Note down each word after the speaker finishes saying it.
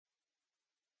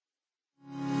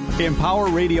Empower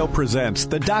Radio presents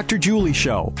The Dr. Julie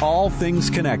Show, All Things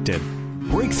Connected.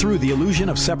 Break through the illusion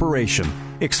of separation,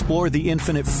 explore the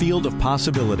infinite field of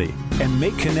possibility, and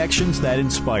make connections that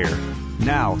inspire.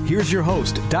 Now, here's your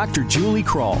host, Dr. Julie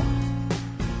Kroll.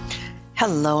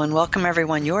 Hello and welcome,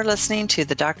 everyone. You're listening to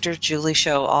The Dr. Julie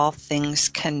Show, All Things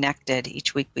Connected.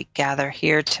 Each week we gather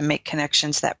here to make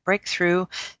connections that break through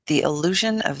the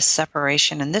illusion of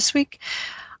separation. And this week,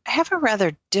 I have a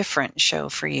rather different show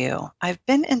for you. I've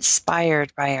been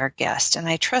inspired by our guest, and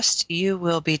I trust you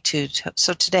will be too.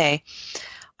 So today,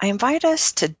 I invite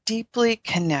us to deeply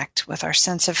connect with our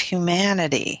sense of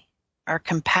humanity, our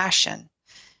compassion,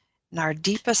 and our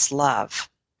deepest love.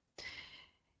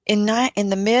 In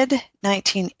the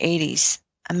mid-1980s,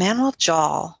 Emmanuel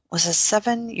Jal was a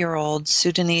 7-year-old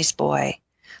Sudanese boy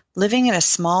living in a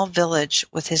small village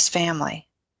with his family.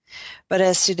 But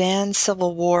as Sudan's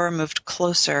civil war moved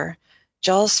closer,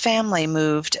 Jal's family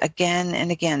moved again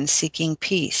and again seeking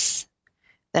peace.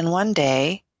 Then one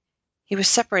day, he was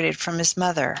separated from his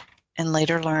mother and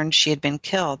later learned she had been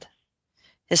killed.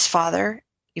 His father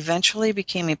eventually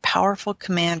became a powerful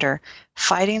commander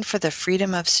fighting for the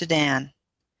freedom of Sudan.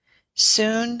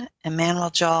 Soon, Emmanuel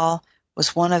Jal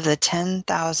was one of the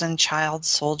 10,000 child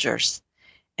soldiers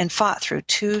and fought through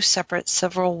 2 separate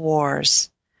civil wars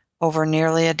over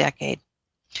nearly a decade.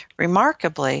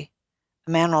 Remarkably,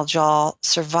 Emmanuel Jal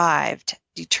survived,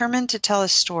 determined to tell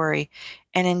his story,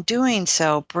 and in doing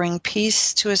so, bring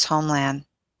peace to his homeland.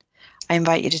 I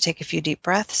invite you to take a few deep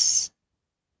breaths,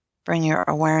 bring your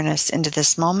awareness into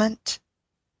this moment,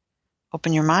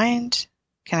 open your mind,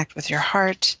 connect with your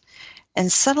heart,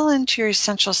 and settle into your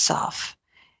essential self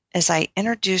as I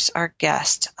introduce our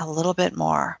guest a little bit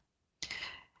more.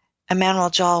 Emmanuel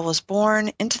Jal was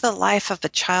born into the life of a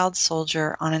child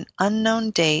soldier on an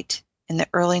unknown date in the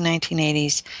early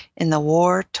 1980s in the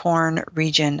war-torn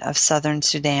region of southern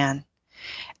Sudan.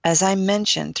 As I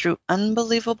mentioned, through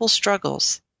unbelievable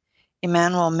struggles,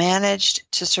 Emmanuel managed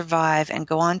to survive and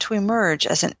go on to emerge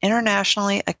as an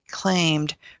internationally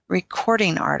acclaimed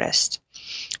recording artist.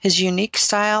 His unique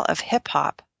style of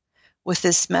hip-hop, with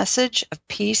this message of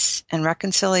peace and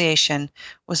reconciliation,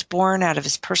 was born out of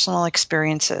his personal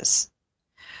experiences.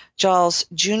 Jal's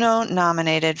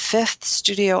Juno-nominated 5th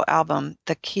studio album,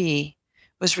 The Key,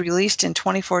 was released in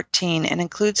 2014 and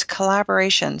includes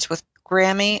collaborations with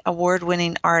Grammy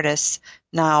award-winning artists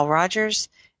Nile Rodgers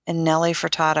and Nelly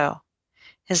Furtado.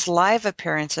 His live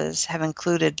appearances have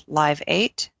included Live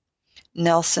 8,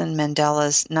 Nelson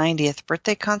Mandela's 90th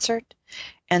birthday concert,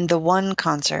 and the One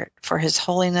concert for His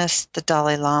Holiness the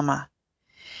Dalai Lama.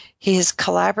 He has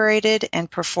collaborated and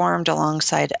performed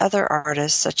alongside other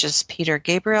artists such as Peter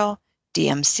Gabriel,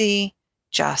 DMC,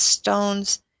 Joss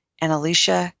Stones, and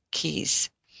Alicia Keys.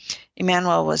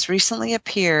 Emmanuel was recently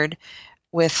appeared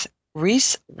with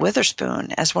Reese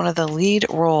Witherspoon as one of the lead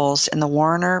roles in the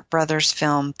Warner Brothers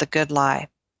film The Good Lie.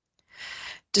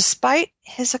 Despite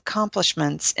his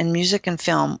accomplishments in music and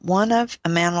film, one of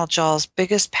Emmanuel Jal's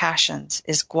biggest passions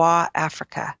is Gwa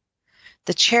Africa,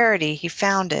 the charity he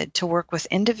founded to work with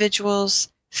individuals,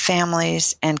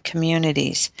 families, and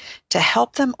communities to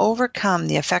help them overcome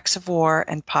the effects of war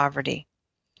and poverty.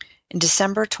 In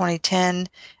December 2010,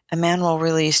 Emmanuel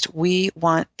released We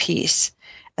Want Peace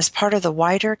as part of the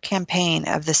wider campaign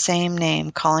of the same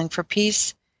name calling for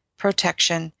peace,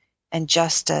 protection, and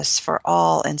justice for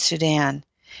all in Sudan,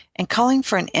 and calling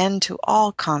for an end to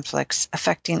all conflicts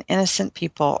affecting innocent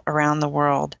people around the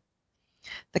world.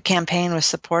 The campaign was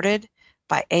supported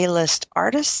by A-list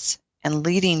artists and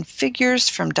leading figures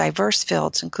from diverse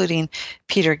fields, including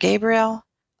Peter Gabriel,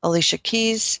 Alicia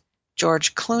Keys,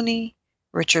 George Clooney,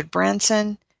 Richard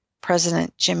Branson,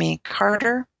 President Jimmy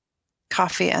Carter,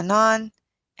 Kofi Annan,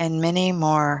 and many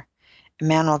more.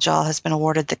 Emmanuel Jal has been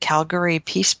awarded the Calgary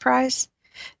Peace Prize,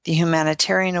 the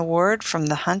Humanitarian Award from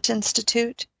the Hunt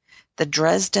Institute, the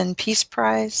Dresden Peace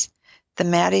Prize, the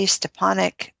Maddie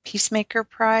Stepanek Peacemaker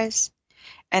Prize,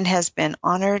 and has been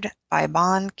honored by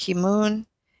Ban Ki-moon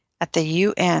at the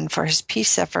UN for his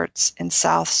peace efforts in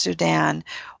South Sudan.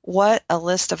 What a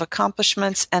list of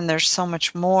accomplishments, and there's so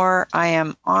much more. I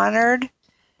am honored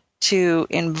to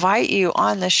invite you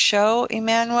on the show,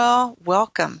 Emmanuel.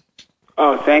 Welcome.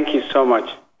 Oh, thank you so much.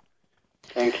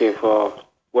 Thank you for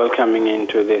welcoming me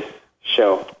into this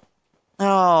show.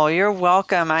 Oh, you're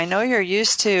welcome. I know you're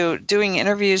used to doing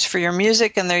interviews for your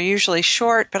music, and they're usually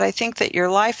short, but I think that your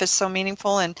life is so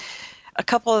meaningful. And a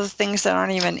couple of the things that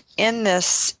aren't even in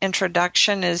this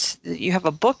introduction is that you have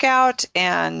a book out,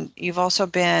 and you've also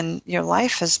your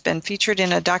life has been featured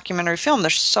in a documentary film.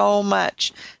 There's so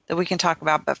much that we can talk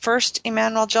about. But first,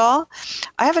 Emmanuel Jal,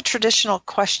 I have a traditional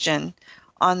question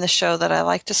on the show that I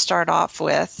like to start off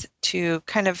with to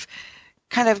kind of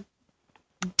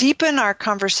deepen our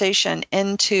conversation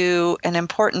into an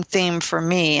important theme for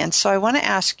me. And so I want to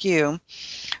ask you,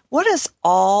 what does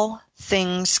all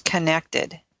things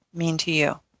connected mean to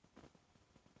you?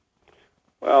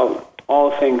 Well,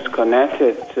 all things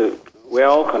connected we're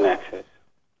all connected.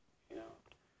 You know,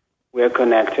 we're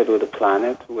connected with the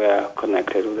planet. We're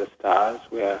connected with the stars.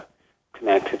 We're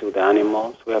connected with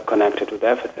animals. We're connected with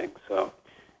everything. So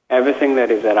everything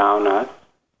that is around us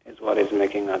is what is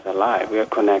making us alive. We are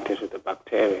connected with the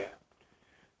bacteria.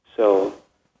 So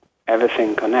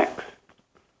everything connects.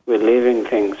 We're living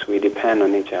things. We depend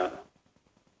on each other.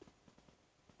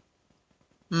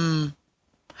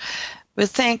 Well,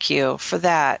 thank you for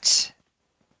that.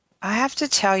 I have to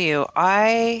tell you,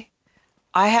 I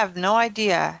have no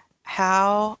idea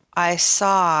how I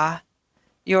saw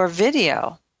your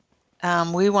video,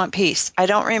 We Want Peace. I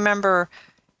don't remember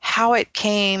how it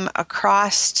came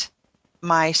across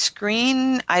my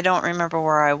screen. I don't remember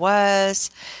where I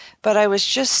was, but I was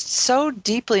just so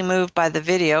deeply moved by the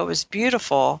video. It was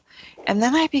beautiful. And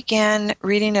then I began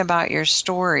reading about your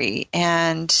story.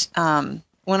 And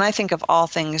when I think of all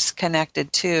things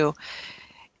connected too,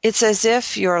 it's as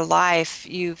if your life,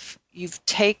 you've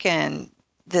taken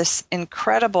this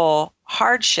incredible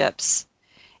hardships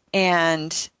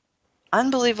and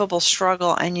unbelievable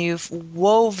struggle, and you've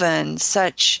woven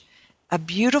such a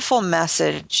beautiful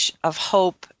message of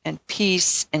hope and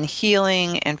peace and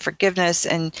healing and forgiveness,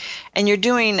 and you're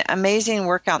doing amazing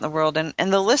work out in the world, and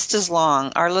the list is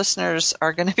long. Our listeners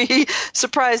are going to be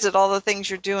surprised at all the things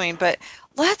you're doing, but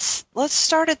let's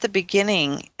start at the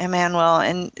beginning, Emmanuel,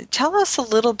 and tell us a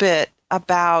little bit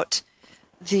about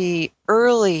the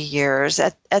early years.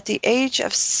 At the age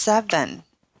of 7,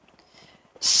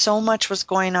 so much was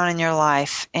going on in your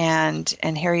life, and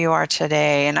here you are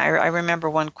today. And I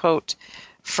remember one quote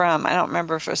from, I don't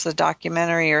remember if it was the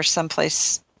documentary or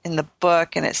someplace in the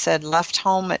book, and it said, left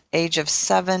home at age of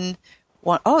 7.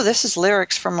 This is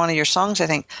lyrics from one of your songs, I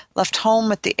think. Left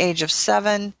home at the age of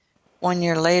 7. 1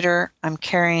 year later, I'm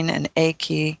carrying an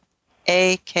AK-47.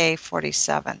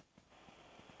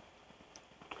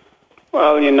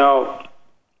 Well, you know,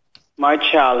 my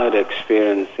childhood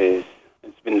experiences,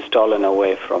 it's been stolen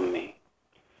away from me.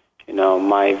 You know,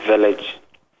 my village,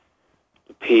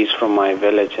 the peace from my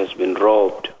village has been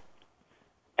robbed.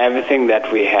 Everything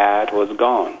that we had was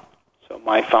gone. So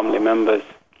my family members,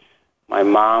 my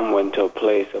mom went to a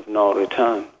place of no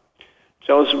return.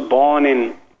 So I was born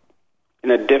in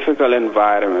a difficult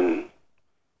environment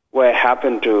where I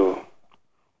happened to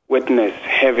witness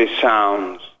heavy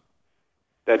sounds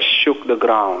that shook the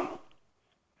ground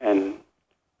and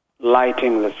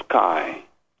lighting the sky.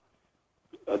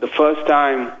 The first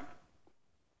time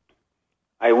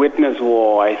I witnessed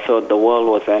war, I thought the world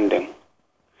was ending,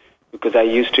 because I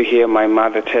used to hear my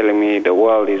mother telling me the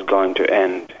world is going to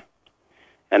end.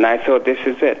 And I thought, this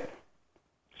is it.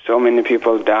 So many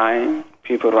people dying,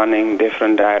 people running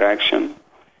different directions.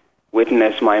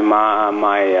 Witnessed my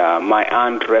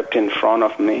aunt raped in front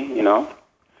of me, you know.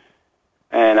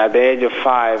 And at the age of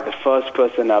 5, the first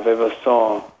person I've ever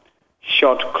saw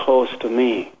shot close to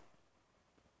me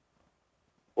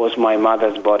was my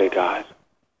mother's bodyguard.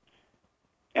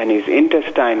 And his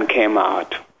intestine came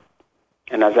out.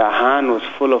 And as her hand was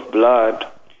full of blood,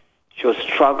 she was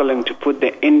struggling to put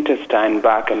the intestine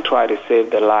back and try to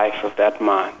save the life of that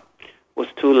man. It was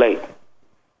too late.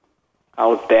 I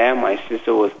was there, my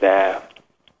sister was there,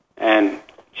 and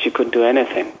she couldn't do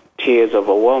anything. Tears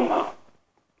overwhelmed her.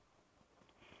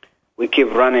 We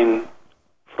keep running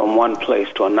from one place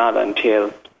to another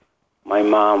until my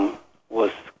mom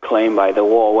was claimed by the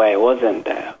war where I wasn't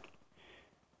there.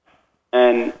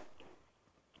 And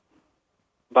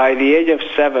by the age of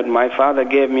 7, my father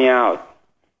gave me out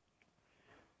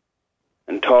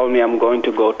and told me I'm going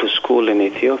to go to school in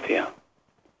Ethiopia,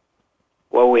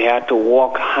 where we had to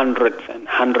walk hundreds and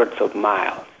hundreds of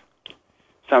miles.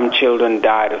 Some children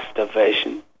died of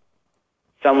starvation.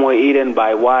 Some were eaten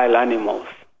by wild animals.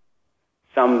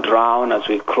 Some drowned as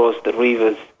we crossed the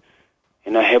rivers.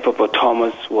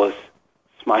 Hippopotamus was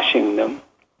smashing them.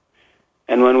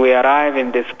 And when we arrived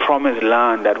in this promised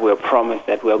land that we were promised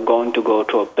that we are going to go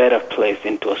to a better place,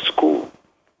 into a school,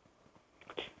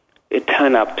 it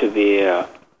turned out to be a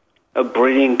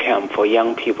breeding camp for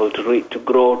young people to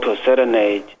grow to a certain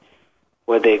age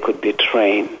where they could be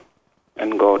trained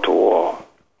and go to war.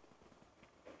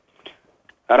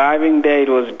 Arriving there, it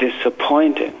was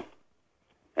disappointing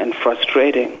and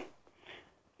frustrating.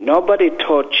 Nobody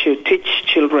teach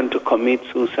children to commit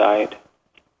suicide,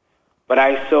 but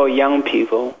I saw young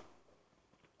people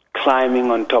climbing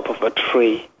on top of a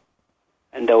tree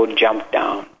and they would jump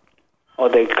down. Or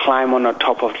they climb on the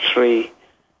top of a tree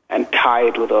and tie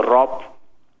it with a rope,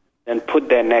 then put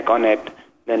their neck on it,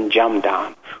 then jump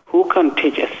down. Who can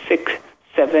teach a 6,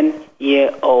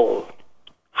 7-year-old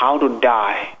how to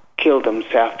die, kill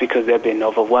themselves because they've been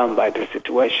overwhelmed by the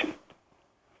situation?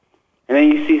 And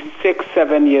then you see 6,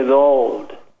 7 years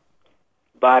old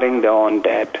burying their own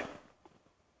dead.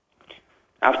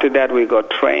 After that, we got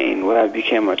trained where I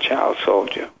became a child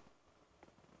soldier.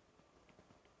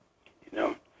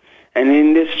 And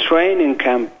in this training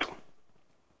camp,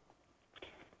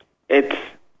 it's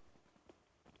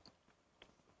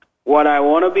what I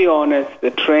want to be honest,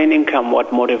 the training camp,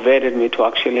 what motivated me to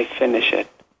actually finish it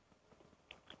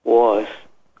was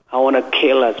I want to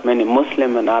kill as many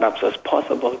Muslims and Arabs as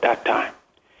possible at that time.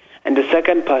 And the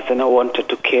second person I wanted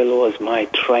to kill was my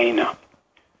trainer,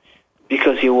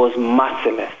 because he was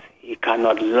merciless. He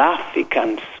cannot laugh, he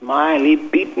can't smile, he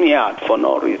beat me out for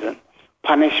no reason,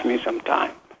 punished me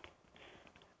sometimes.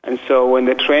 And so when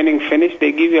the training finished,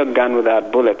 they give you a gun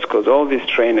without bullets, because all these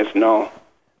trainers know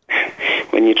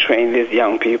when you train these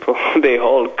young people, they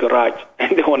hold grudge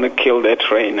and they want to kill their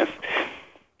trainers,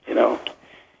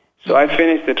 So I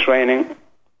finished the training,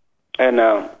 and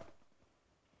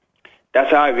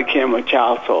that's how I became a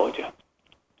child soldier.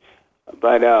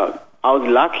 But I was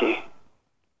lucky,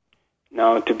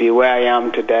 to be where I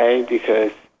am today,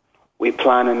 because we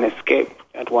planned an escape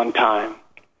at one time.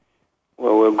 We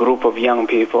were a group of young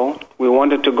people. We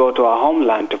wanted to go to our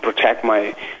homeland to protect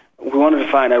we wanted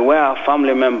to find out where our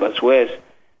family members were,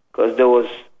 because there was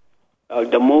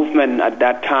the movement at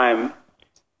that time,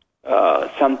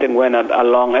 something went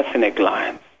along ethnic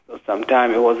lines. So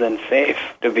sometimes it wasn't safe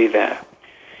to be there.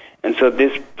 And so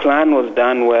this plan was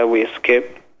done where we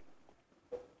escaped.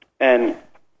 And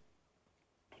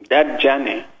that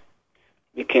journey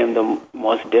became the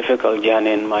most difficult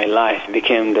journey in my life. It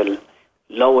became the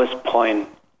lowest point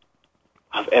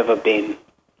I've ever been.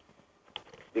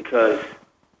 Because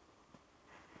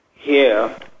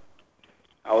here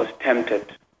I was tempted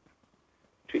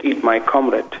to eat my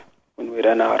comrade when we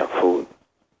ran out of food.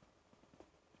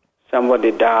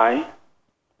 Somebody die,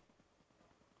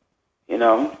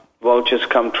 vultures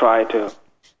come try to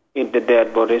eat the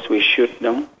dead bodies, we shoot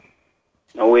them.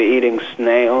 We're eating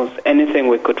snails, anything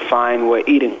we could find, we're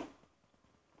eating.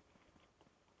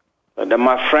 But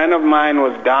my friend of mine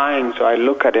was dying, so I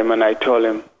looked at him and I told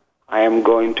him, I am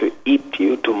going to eat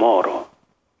you tomorrow.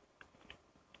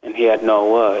 And he had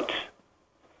no words.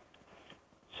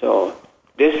 So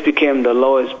this became the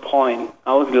lowest point.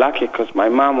 I was lucky because my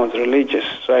mom was religious,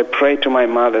 so I prayed to my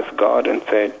mother's God and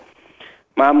said,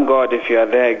 Mom, God, if you are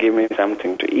there, give me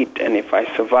something to eat. And if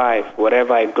I survive,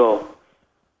 wherever I go,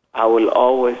 I will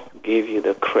always give you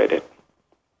the credit.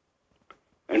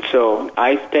 And so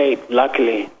I stayed,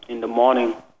 luckily, in the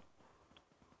morning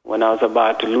when I was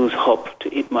about to lose hope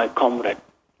to eat my comrade.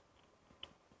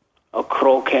 A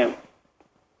crow came.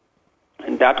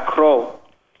 And that crow,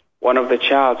 one of the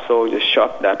child soldiers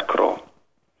shot that crow.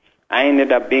 I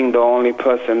ended up being the only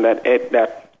person that ate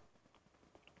that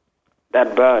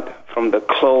bird, from the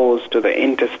claws to the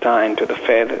intestine to the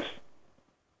feathers.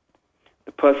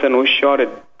 The person who shot it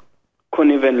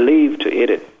couldn't even leave to eat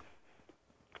it.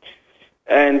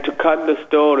 And to cut the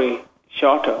story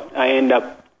shorter, I ended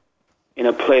up in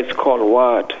a place called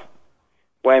Ward,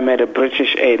 where I met a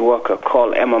British aid worker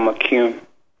called Emma McCune,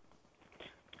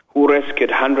 who rescued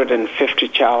 150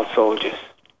 child soldiers.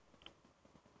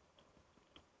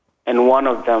 And one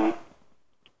of them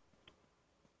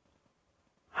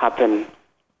happened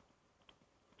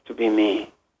to be me.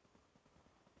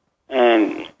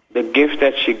 And the gift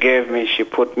that she gave me, she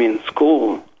put me in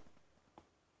school.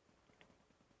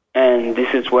 And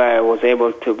this is where I was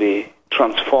able to be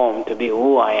transformed to be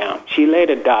who I am. She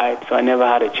later died, so I never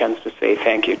had a chance to say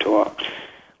thank you to her.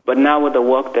 But now with the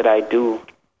work that I do,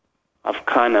 I've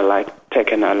kind of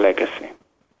taken her legacy.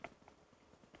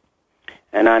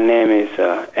 And her name is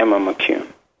Emma McCune.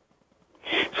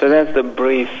 So that's the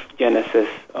brief genesis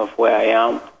of where I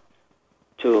am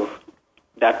to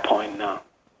that point now.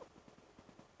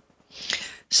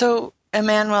 So,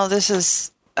 Emmanuel,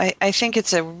 I think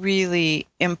it's a really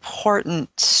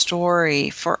important story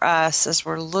for us as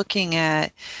we're looking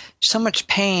at so much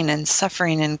pain and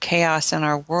suffering and chaos in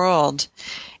our world.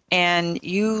 And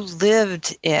you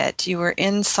lived it. You were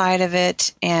inside of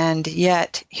it, and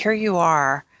yet here you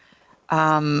are,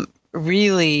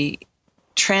 really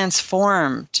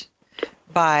transformed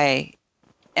by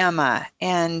Emma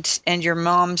and your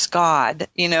mom's God,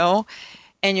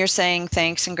 and you're saying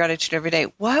thanks and gratitude every day.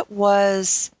 What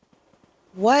was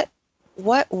it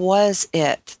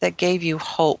that gave you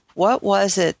hope? What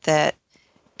was it that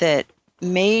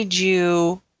made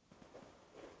you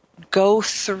go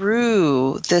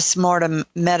through this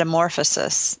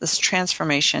metamorphosis, this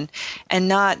transformation, and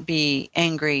not be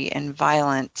angry and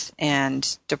violent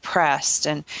and depressed?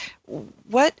 And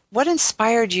what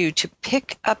inspired you to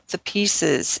pick up the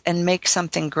pieces and make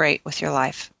something great with your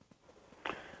life?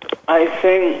 I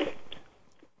think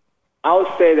I would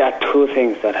say there are two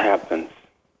things that happened.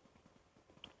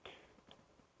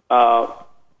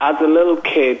 As a little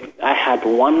kid, I had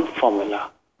one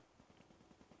formula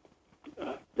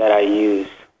that I used: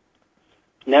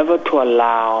 never to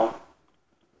allow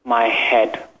my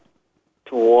head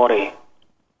to worry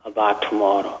about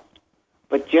tomorrow,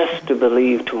 but just to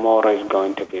believe tomorrow is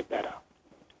going to be better.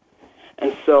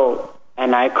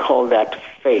 And I call that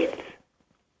faith,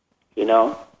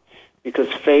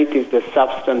 because faith is the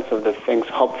substance of the things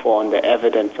hoped for and the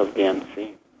evidence of the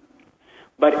unseen.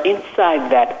 But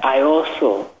inside that, I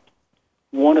also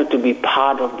wanted to be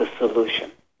part of the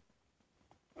solution.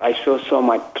 I saw so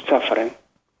much suffering.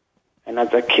 And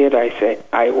as a kid, I said,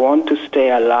 I want to stay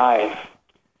alive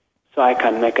so I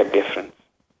can make a difference.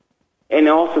 And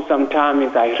also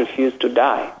sometimes I refuse to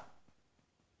die.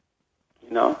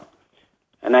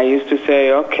 And I used to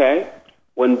say, okay,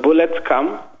 when bullets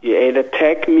come, you either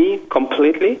take me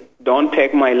completely, don't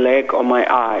take my leg or my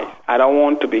eyes. I don't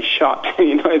want to be shot.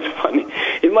 It's funny.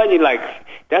 Imagine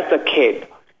that's a kid.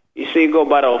 You see, go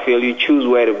battlefield, you choose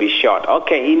where to be shot.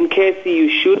 Okay, in case you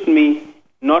shoot me,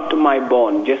 not to my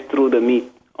bone, just through the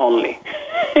meat only.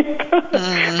 Because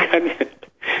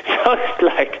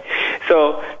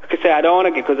I don't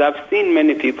want to, because I've seen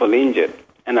many people injured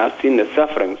and I've seen the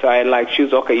suffering. So I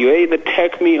choose, okay, you either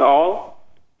take me all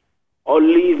or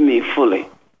leave me fully,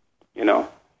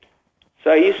 So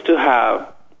I used to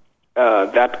have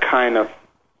that kind of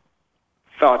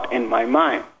thought in my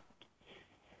mind.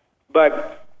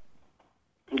 But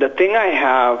the thing I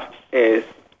have is,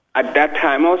 at that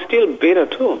time, I was still bitter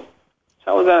too.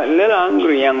 So I was a little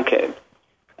angry young kid.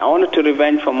 I wanted to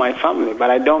revenge for my family, but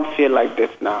I don't feel like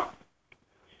this now.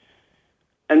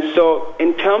 And so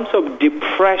in terms of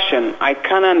depression, I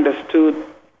kind of understood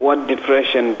what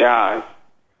depression does.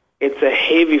 It's a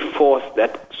heavy force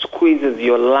that squeezes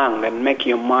your lung and makes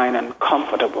your mind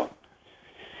uncomfortable.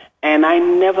 And I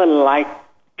never liked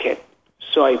it,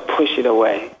 so I push it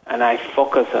away, and I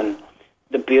focus on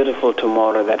the beautiful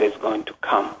tomorrow that is going to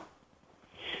come.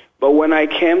 But when I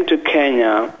came to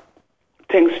Kenya,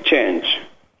 things changed.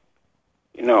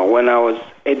 When I was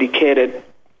educated,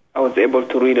 I was able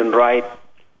to read and write.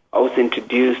 I was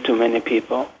introduced to many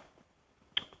people.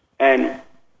 And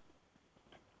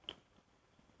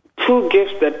two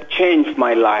gifts that changed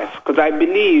my life, because I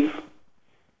believe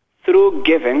through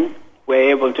giving,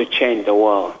 we're able to change the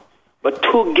world. But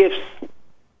two gifts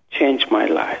changed my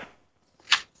life.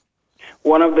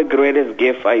 One of the greatest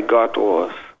gifts I got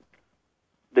was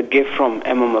the gift from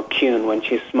Emma McCune when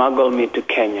she smuggled me to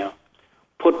Kenya,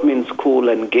 put me in school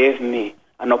and gave me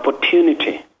an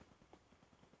opportunity,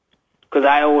 because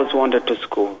I always wanted to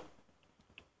school.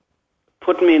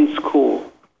 Put me in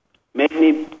school, made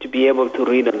me to be able to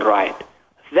read and write.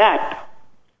 That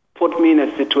put me in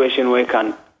a situation where I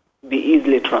can be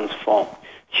easily transformed.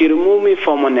 She removed me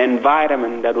from an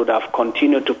environment that would have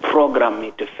continued to program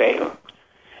me to fail,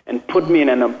 and put me in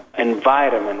an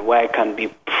environment where I can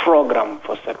be programmed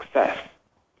for success.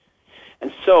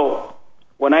 And so,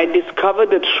 when I discovered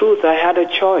the truth, I had a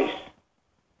choice.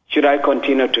 Should I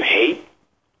continue to hate,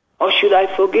 or should I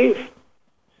forgive?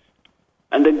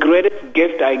 And the greatest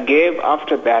gift I gave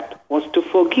after that was to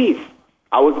forgive.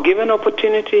 I was given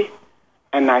opportunity,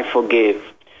 and I forgave.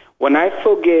 When I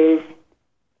forgave,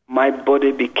 my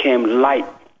body became light.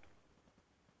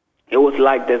 It was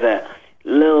like there's a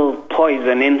little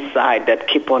poison inside that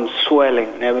keep on swelling.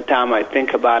 And every time I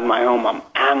think about my home, I'm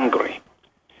angry.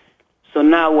 So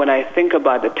now when I think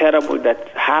about the terrible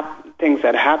things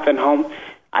that happen home,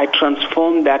 I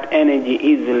transform that energy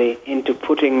easily into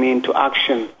putting me into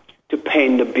action to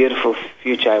paint the beautiful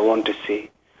future I want to see.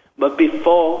 But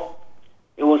before,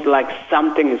 it was like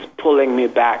something is pulling me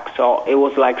back. So it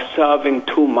was like serving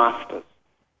two masters.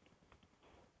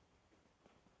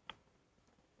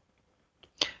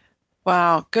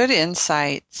 Wow, good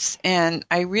insights. And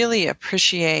I really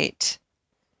appreciate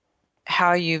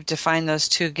how you've defined those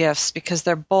two gifts, because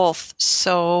they're both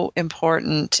so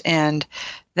important. And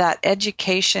that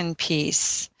education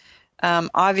piece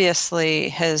obviously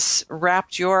has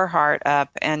wrapped your heart up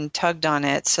and tugged on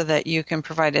it so that you can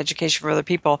provide education for other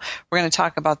people. We're going to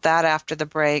talk about that after the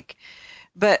break.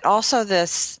 But also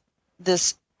this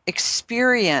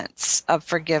experience of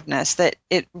forgiveness, that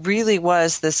it really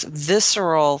was this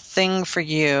visceral thing for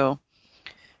you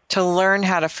to learn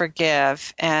how to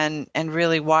forgive and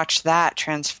really watch that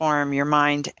transform your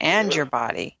mind and your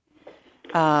body.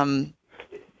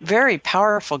 Very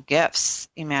powerful gifts,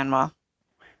 Emmanuel.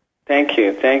 Thank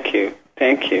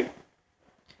you.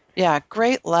 Yeah,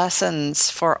 great lessons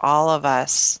for all of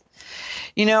us.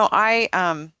 You know, I've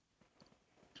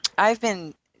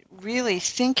been really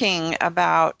thinking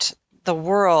about the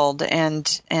world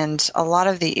and a lot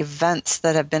of the events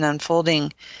that have been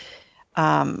unfolding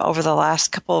over the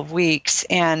last couple of weeks.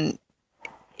 And,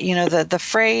 you know, the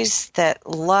phrase that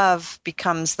love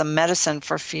becomes the medicine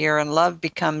for fear and love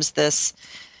becomes the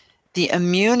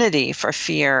immunity for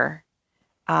fear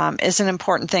is an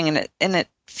important thing. And it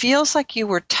feels like you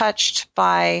were touched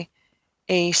by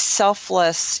a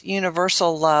selfless,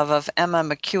 universal love of Emma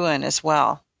McEwen as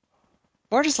well.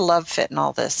 Where does love fit in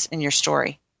all this in your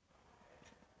story?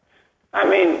 I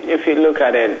mean, if you look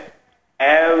at it,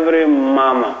 every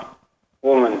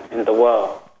woman in the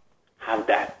world have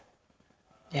that.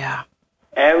 Yeah.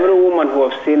 Every woman who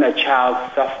has seen a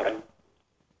child suffering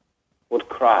would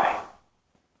cry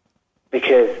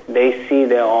because they see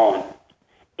their own.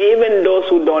 Even those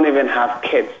who don't even have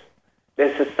kids,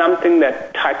 this is something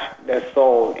that touches their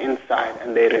soul inside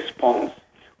and they respond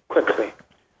quickly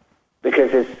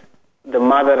because it's the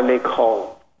motherly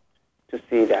call to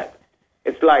see that.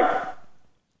 It's like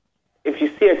if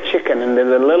you see a chicken and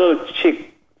there's a little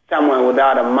chick somewhere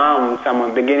without a mom,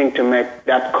 someone beginning to make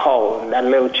that call, and that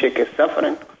little chick is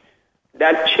suffering,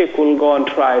 that chick will go and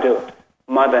try to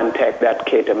mother and take that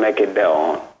kid to make it their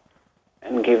own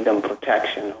and give them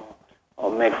protection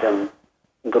or make them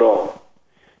grow.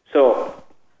 So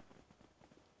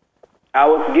I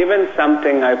was given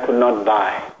something I could not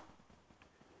buy.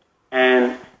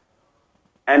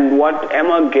 And what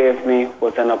Emma gave me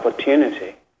was an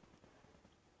opportunity,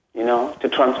 you know, to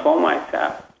transform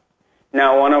myself.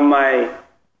 Now, one of my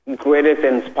greatest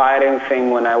inspiring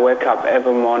things when I wake up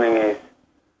every morning is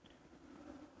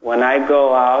when I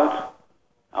go out,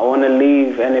 I want to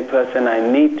leave any person I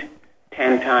meet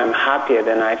 10 times happier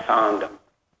than I found them.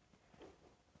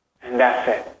 And that's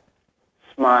it.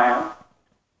 Smile,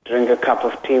 drink a cup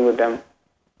of tea with them,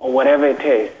 or whatever it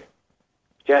is.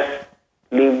 Just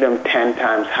leave them 10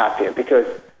 times happier. Because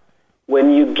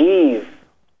when you give,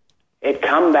 it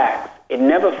comes back. It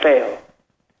never fails.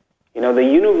 You know, the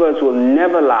universe will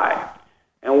never lie.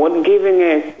 And what giving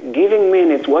is, giving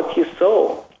means it's what you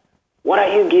sow. What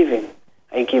are you giving?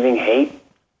 Are you giving hate?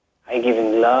 Are you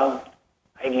giving love?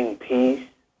 Are you giving peace?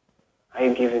 Are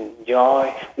you giving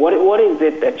joy? What is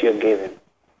it that you're giving?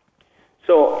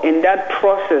 So in that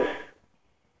process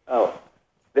of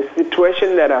the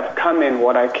situation that I've come in,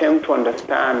 what I came to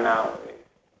understand now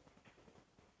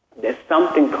is there's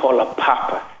something called a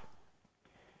purpose.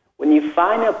 When you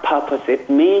find a purpose, it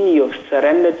means you've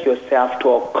surrendered yourself to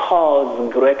a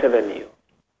cause greater than you.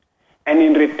 And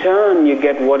in return, you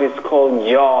get what is called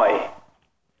joy.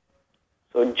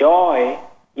 So joy,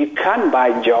 you can't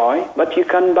buy joy, but you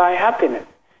can buy happiness.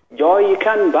 Joy, you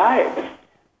can't buy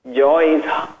it. Joy is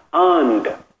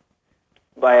earned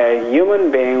by a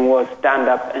human being who will stand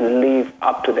up and live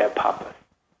up to their purpose.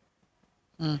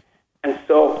 And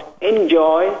so in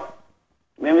joy,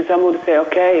 maybe someone would say,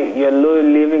 okay, you're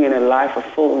living in a life of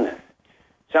fullness.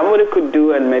 Somebody could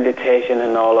do a meditation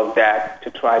and all of that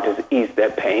to try to ease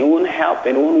their pain. It won't help.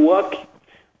 It won't work.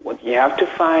 What you have to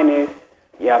find is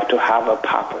you have to have a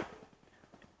purpose.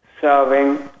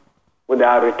 Serving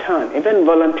without return. Even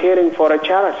volunteering for a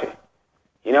charity.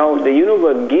 You know, the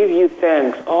universe gives you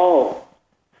thanks. Oh,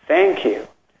 thank you.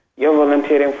 You're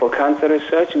volunteering for cancer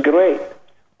research? Great.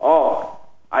 Oh,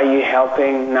 are you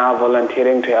helping now,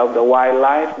 volunteering to help the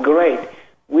wildlife? Great.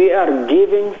 We are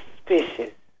giving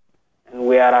species, and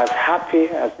we are as happy,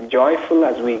 as joyful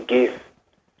as we give.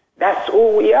 That's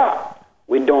who we are.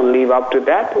 We don't live up to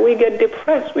that. We get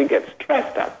depressed. We get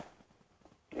stressed out.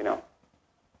 You know.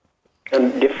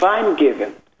 And define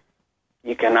giving.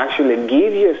 You can actually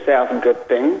give yourself good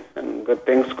things, and good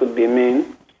things could be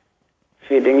mean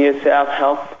feeding yourself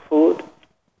health food.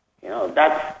 You know,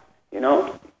 that's, you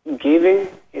know, giving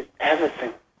is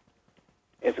everything.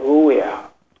 It's who we are.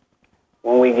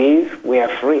 When we give, we are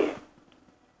free.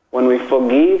 When we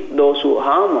forgive those who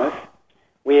harm us,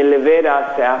 we elevate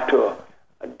ourselves to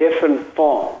a different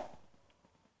form.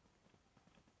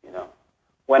 You know,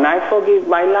 when I forgive,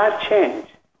 my life changed.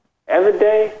 Every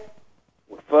day,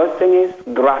 the first thing is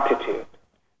gratitude.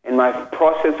 In my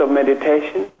process of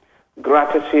meditation,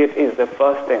 gratitude is the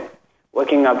first thing.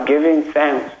 Waking up, giving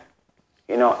thanks.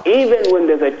 You know, even when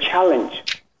there's a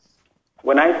challenge,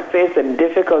 when I face a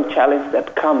difficult challenge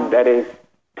that comes that is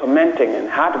tormenting and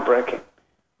heartbreaking,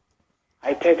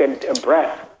 I take a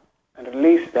breath and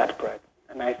release that breath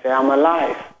And I say, I'm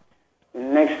alive. The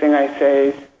next thing I say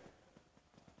is,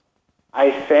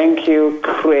 I thank you,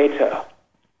 Creator,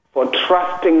 for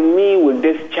trusting me with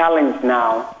this challenge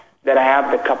now that I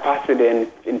have the capacity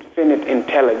and infinite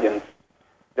intelligence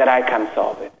that I can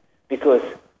solve it. Because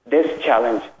this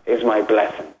challenge is my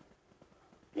blessing.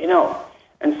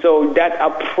 And so that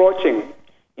approaching,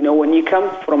 when you come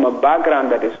from a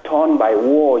background that is torn by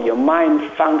war, your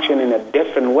mind functions in a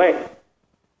different way.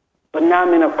 But now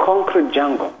I'm in a concrete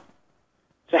jungle.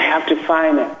 So I have to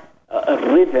find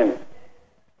a rhythm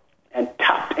and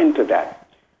tap into that.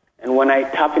 And when I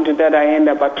tap into that, I end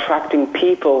up attracting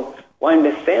people who are in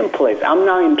the same place. I'm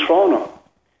now in Toronto.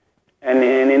 And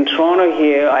in Toronto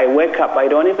here, I wake up, I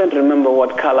don't even remember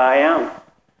what color I am.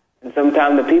 And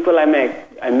sometimes the people I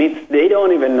meet, they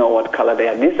don't even know what color they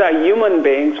are. These are human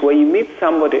beings where you meet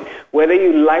somebody, whether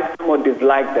you like them or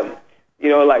dislike them.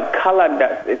 Like color,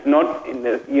 that it's not in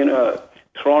the,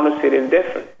 Toronto City is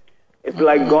different. It's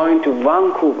like going to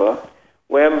Vancouver,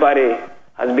 where everybody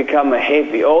has become a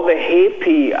hippie. All the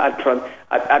hippie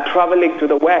are traveling to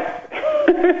the west,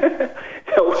 the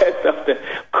west of the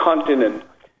continent.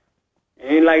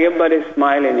 And like everybody's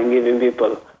smiling and giving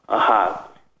people a hug.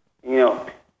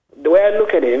 The way I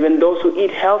look at it, even those who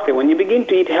eat healthy, when you begin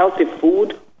to eat healthy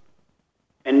food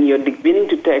and you're beginning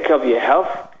to take care of your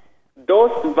health,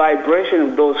 those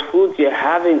vibrations, those foods you're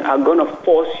having are going to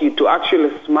force you to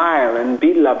actually smile and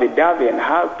be lovey-dovey and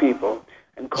hug people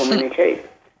and communicate.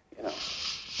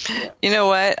 You know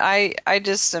what?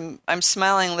 I'm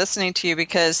smiling listening to you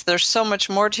because there's so much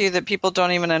more to you that people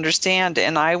don't even understand,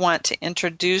 and I want to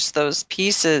introduce those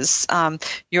pieces.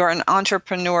 You're an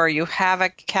entrepreneur. You have a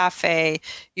cafe.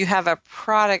 You have a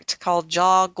product called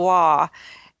Jagua,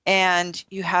 and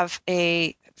you have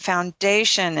a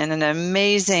foundation and an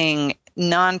amazing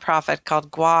nonprofit called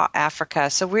Gua Africa.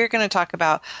 So we're going to talk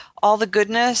about all the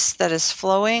goodness that is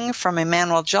flowing from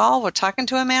Emmanuel Jal. We're talking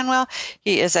to Emmanuel.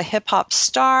 He is a hip-hop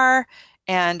star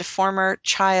and former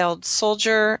child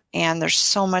soldier, and there's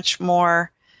so much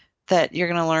more that you're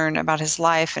going to learn about his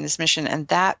life and his mission and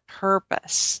that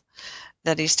purpose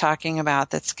that he's talking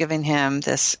about that's giving him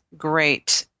this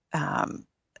great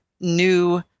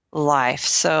new life.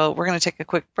 So we're going to take a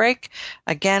quick break.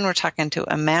 Again, we're talking to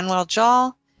Emmanuel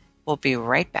Jal. We'll be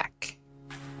right back.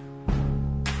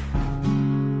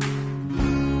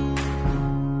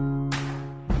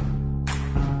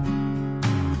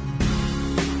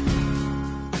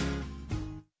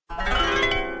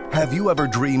 Have you ever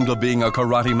dreamed of being a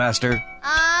karate master?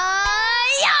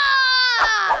 Yeah!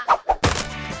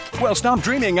 Well, stop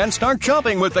dreaming and start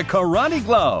chopping with the Karate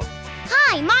Glove.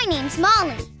 Hi, my name's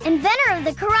Molly, inventor of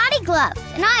the Karate Glove,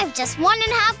 and I have just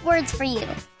 1.5 words for you.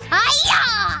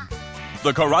 Hi-ya!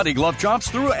 The Karate Glove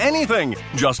chops through anything.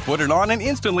 Just put it on and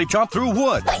instantly chop through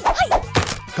wood,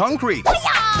 concrete,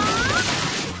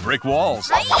 brick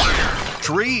walls,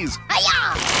 trees,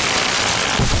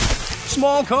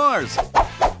 small cars.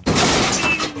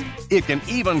 It can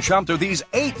even chop through these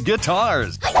 8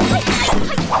 guitars.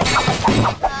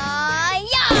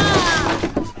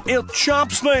 It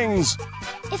chops things.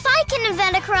 If I can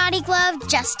invent a karate glove,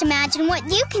 just imagine what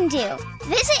you can do.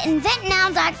 Visit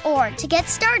inventnow.org to get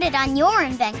started on your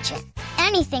invention.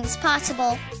 Anything's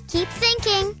possible. Keep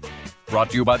thinking. Brought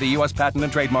to you by the U.S. Patent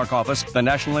and Trademark Office, the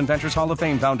National Inventors Hall of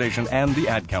Fame Foundation, and the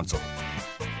Ad Council.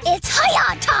 It's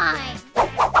Hi-Ya time!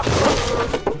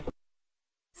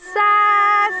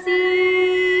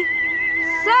 Sassy!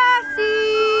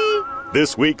 Sassy!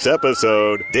 This week's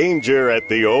episode, Danger at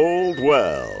the Old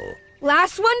Well.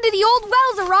 Last one to the old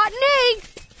well's a rotten egg.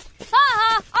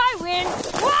 Ha-ha, I win.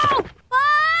 Whoa!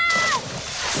 Ah!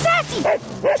 Sassy!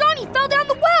 Johnny fell down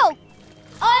the well.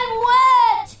 I'm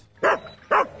wet!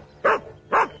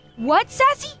 What,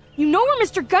 Sassy? You know where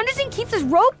Mr. Gunderson keeps his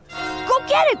rope? Go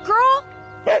get it, girl!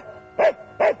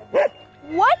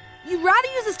 What? You'd rather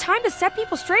use this time to set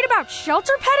people straight about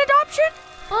shelter pet adoption?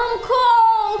 I'm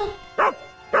cold!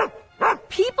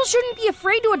 People shouldn't be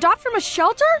afraid to adopt from a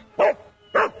shelter?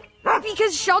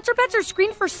 Because shelter pets are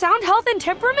screened for sound health and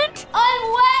temperament?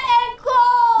 I'm wet and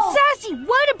cold! Sassy,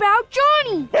 what about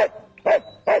Johnny?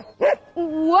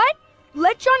 What?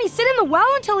 Let Johnny sit in the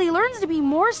well until he learns to be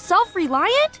more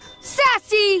self-reliant?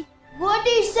 Sassy! What'd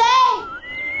he say?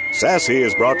 Sassy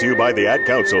is brought to you by the Ad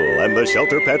Council and the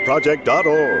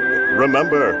ShelterPetProject.org.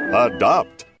 Remember,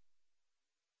 adopt.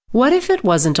 What if it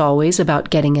wasn't always about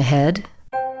getting ahead?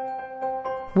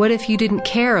 What if you didn't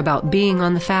care about being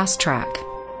on the fast track?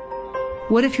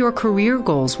 What if your career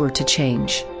goals were to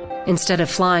change? Instead of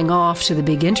flying off to the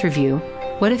big interview,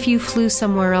 what if you flew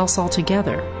somewhere else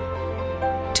altogether?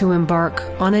 To embark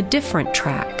on a different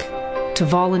track, to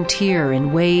volunteer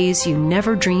in ways you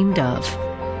never dreamed of,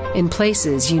 in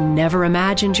places you never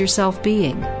imagined yourself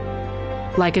being.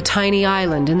 Like a tiny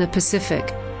island in the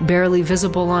Pacific, barely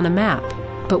visible on a map,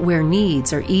 but where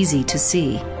needs are easy to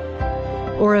see.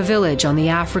 Or a village on the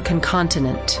African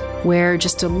continent, where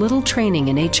just a little training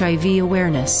in HIV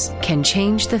awareness can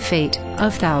change the fate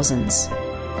of thousands.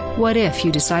 What if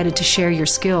you decided to share your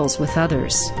skills with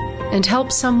others and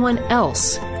help someone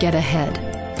else get ahead?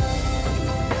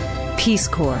 Peace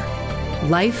Corps.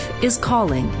 Life is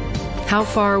calling. How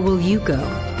far will you go?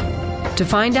 To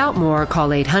find out more, call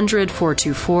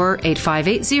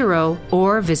 800-424-8580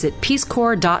 or visit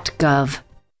peacecorps.gov.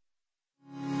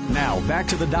 Now, back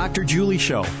to the Dr. Julie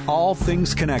Show, All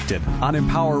Things Connected on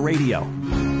Empower Radio.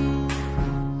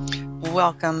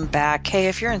 Welcome back. Hey,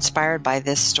 if you're inspired by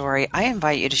this story, I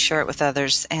invite you to share it with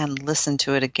others and listen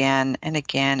to it again and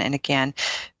again and again.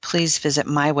 Please visit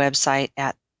my website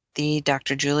at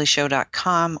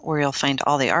thedrjulieshow.com, where you'll find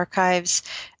all the archives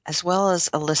as well as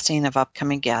a listing of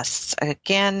upcoming guests.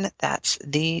 Again, that's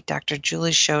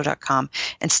thedrjulieshow.com.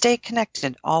 And stay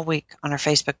connected all week on our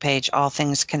Facebook page, All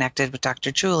Things Connected with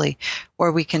Dr. Julie,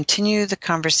 where we continue the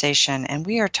conversation. And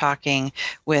we are talking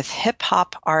with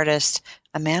hip-hop artist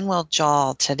Emmanuel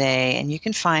Jal today. And you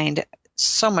can find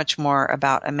so much more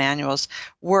about Emmanuel's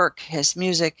work, his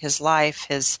music, his life,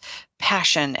 his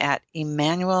passion at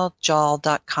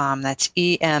emmanueljal.com. That's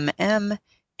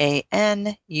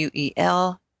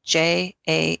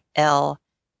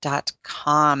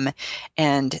EMMANUELJAL.com.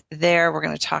 And there we're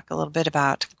going to talk a little bit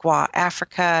about Gua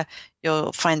Africa.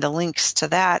 You'll find the links to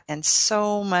that and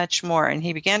so much more. And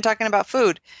he began talking about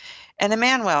food. And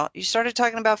Emmanuel, you started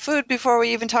talking about food before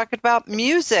we even talked about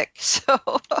music. So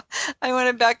I want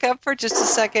to back up for just a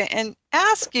second and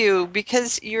ask you,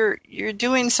 because you're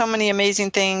doing so many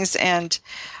amazing things, and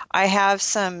I have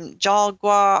some Jal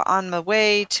Gua on the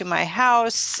way to my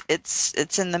house.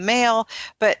 It's in the mail.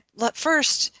 But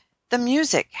first, the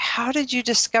music. How did you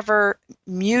discover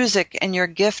music and your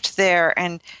gift there,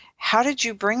 and how did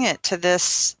you bring it to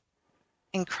this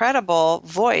incredible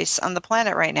voice on the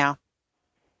planet right now?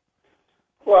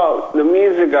 Well, the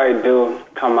music I do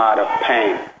come out of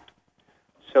pain.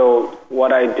 So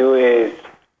what I do is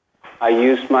I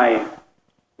use my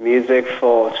music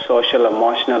for social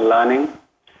emotional learning.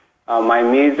 My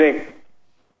music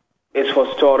is for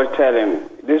storytelling.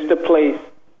 This is the place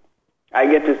I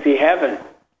get to see heaven.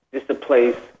 This is the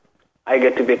place I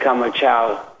get to become a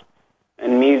child.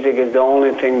 And music is the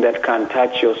only thing that can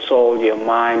touch your soul, your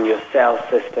mind, your cell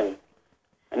system,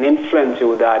 and influence you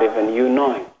without even you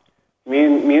knowing.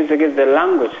 Music is the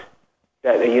language,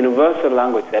 a universal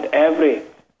language that every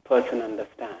person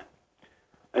understands.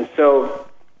 And so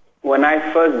when I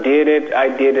first did it, I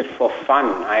did it for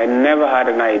fun. I never had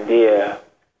an idea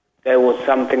that it was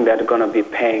something that's going to be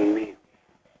paying me.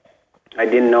 I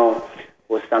didn't know it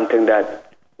was something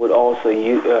that would also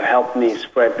help me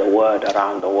spread the word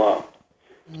around the world.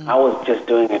 I was just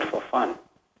doing it for fun.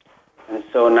 And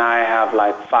so now I have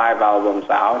like 5 albums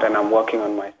out, and I'm working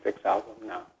on my 6th album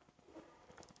now.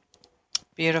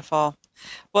 Beautiful.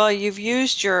 Well, you've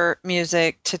used your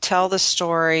music to tell the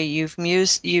story. You've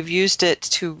used it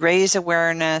to raise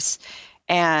awareness,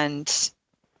 and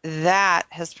that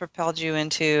has propelled you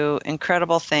into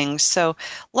incredible things. So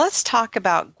let's talk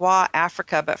about Gua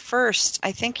Africa. But first,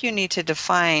 I think you need to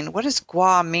define, what does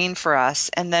Gua mean for us?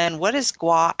 And then what is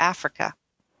Gua Africa?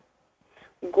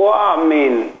 Gua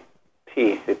means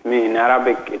peace. It means, in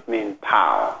Arabic, it means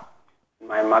power. In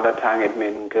my mother tongue, it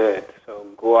means good. So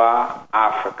Gua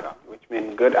Africa, which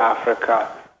means good Africa,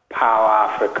 power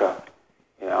Africa,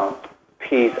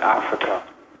 peace Africa.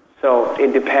 So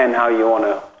it depends how you want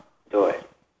to do it.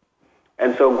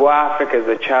 And so Gua Africa is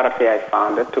a charity I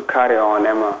founded to carry on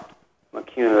Emma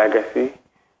McCune legacy.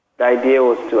 The idea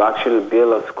was to actually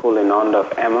build a school in honor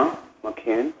of Emma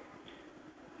McCune.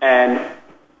 And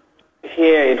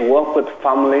here it worked with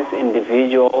families,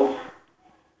 individuals,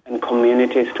 and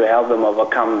communities to help them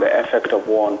overcome the effect of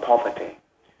war and poverty.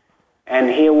 And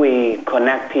here we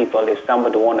connect people. If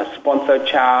somebody wants to sponsor a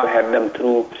child, help them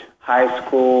through high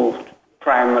school,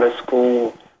 primary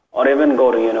school, or even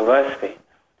go to university.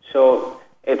 So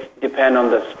it depends on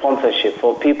the sponsorship.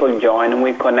 So people join and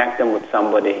we connect them with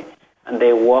somebody, and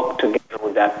they work together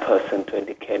with that person to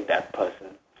educate that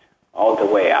person all the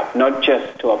way up, not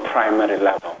just to a primary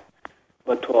level,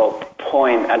 but to a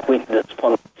point at which the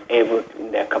sponsor is able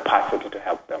in their capacity to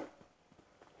help them.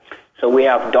 So we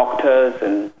have doctors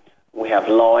and we have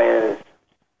lawyers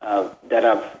that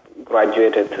have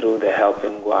graduated through the Help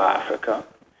in Gua Africa.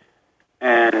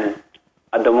 And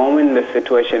at the moment, the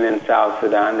situation in South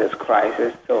Sudan is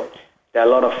crisis. So There are a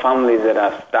lot of families that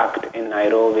are stuck in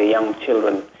Nairobi, young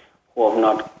children who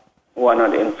are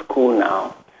not in school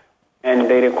now, and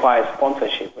they require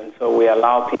sponsorship. And so we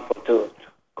allow people to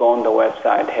go on the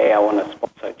website, hey, I want to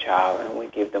sponsor a child, and we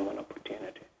give them an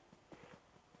opportunity.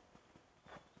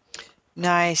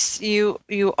 Nice. You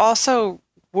also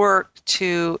work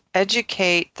to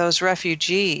educate those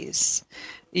refugees,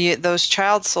 those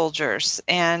child soldiers,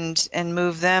 and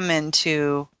move them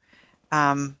into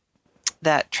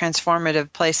that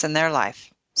transformative place in their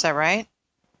life. Is that right?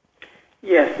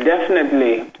 Yes,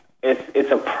 definitely.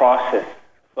 It's a process.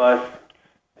 First,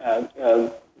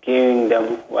 giving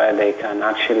them where they can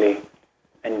actually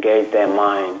engage their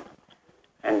mind,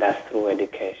 and that's through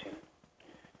education.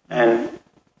 And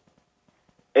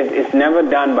it's never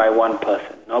done by one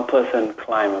person. No person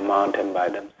climb a mountain by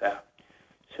themselves.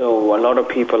 So a lot of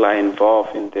people are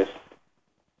involved in this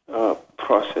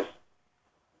process.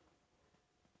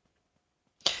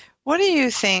 What do you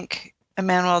think,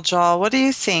 Emmanuel Joel, what do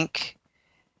you think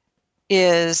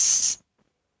is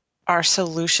our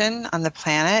solution on the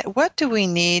planet? What do we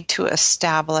need to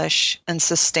establish and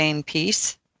sustain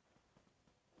peace?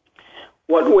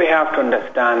 What we have to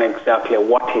understand exactly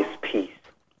what is peace.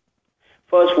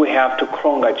 First, we have to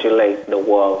congratulate the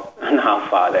world on how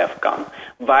far they have come.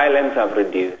 Violence have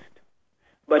reduced,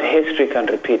 but history can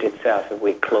repeat itself if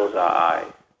we close our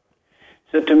eyes.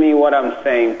 So to me, what I'm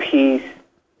saying, peace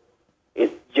is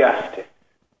justice,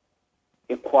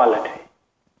 equality,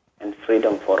 and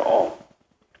freedom for all.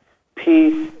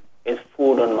 Peace is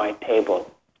food on my table.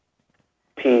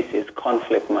 Peace is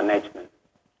conflict management.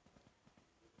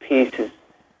 Peace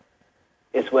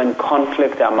is when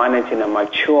conflicts are managed in a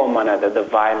mature manner that the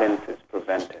violence is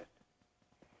prevented.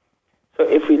 So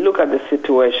if we look at the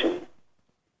situation,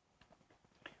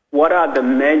 what are the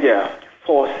major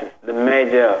forces, the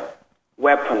major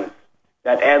weapons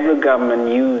that every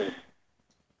government uses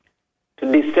to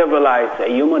destabilize a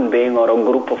human being or a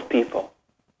group of people?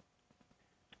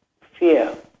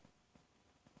 Fear,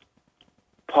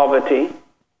 poverty,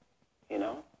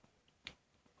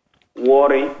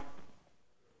 worry,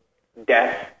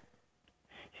 death.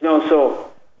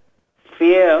 So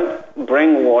fear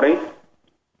brings worry.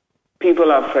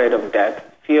 People are afraid of death,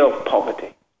 fear of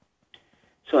poverty.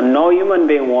 So no human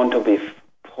being wants to be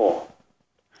poor,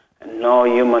 and no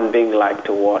human being like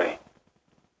to worry.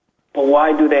 But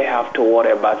why do they have to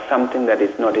worry about something that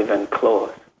is not even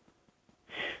close?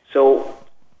 So,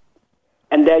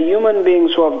 and there are human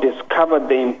beings who have discovered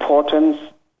the importance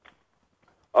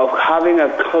of having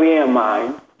a clear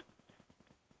mind.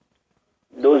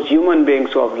 Those human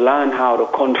beings who have learned how to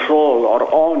control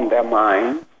or own their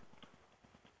minds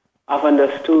have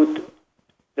understood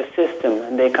the system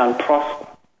and they can prosper.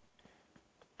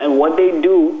 And what they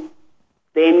do,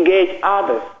 they engage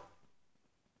others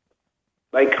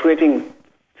by creating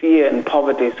fear and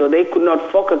poverty so they could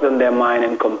not focus on their mind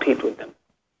and compete with them.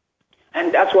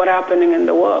 And that's what's happening in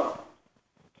the world.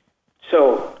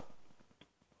 So,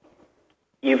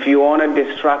 if you want to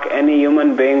distract any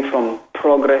human being from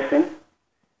progressing,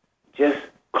 just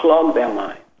clog their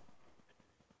mind,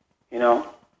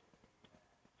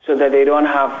 so that they don't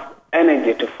have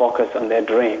energy to focus on their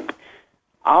dream.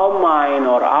 Our mind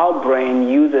or our brain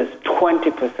uses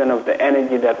 20% of the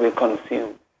energy that we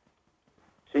consume.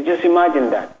 So just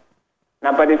imagine that.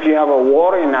 Now, but if you have a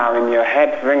worry now in your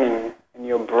head ringing, in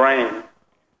your brain,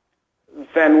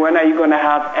 then when are you going to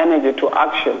have energy to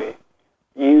actually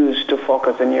use to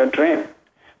focus on your dream?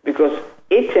 Because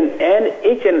each and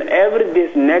every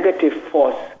this negative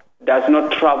force does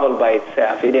not travel by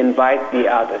itself. It invites the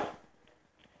others.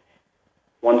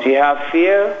 Once you have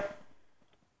fear,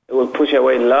 it will push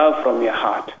away love from your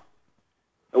heart.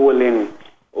 It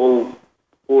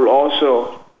will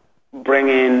also bring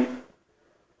in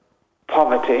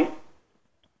poverty,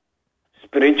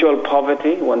 spiritual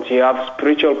poverty. Once you have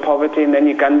spiritual poverty, then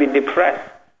you can be depressed,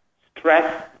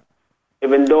 stressed,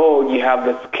 even though you have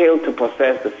the skill to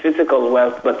possess the physical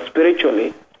wealth, but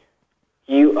spiritually,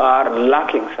 you are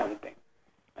lacking something.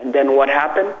 And then what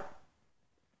happens?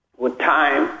 With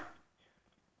time,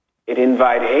 it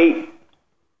invites hate,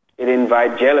 it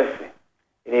invites jealousy,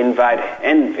 it invites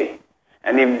envy.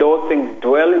 And if those things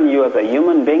dwell in you as a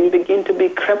human being, you begin to be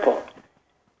crippled.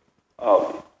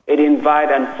 It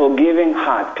invites an unforgiving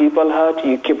heart. People hurt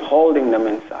you, keep holding them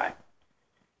inside.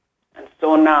 And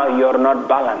so now you're not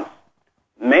balanced.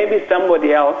 Maybe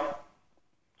somebody else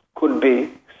could be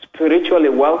spiritually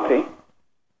wealthy,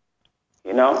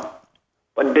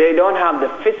 but they don't have the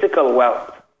physical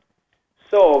wealth.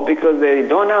 So because they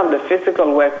don't have the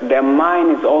physical wealth, their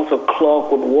mind is also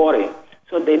clogged with worry.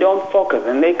 So they don't focus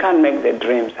and they can't make their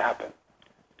dreams happen.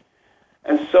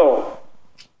 And so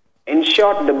In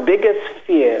short, the biggest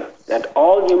fear that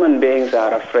all human beings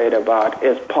are afraid about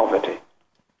is poverty.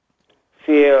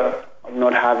 Fear of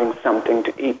not having something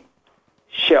to eat,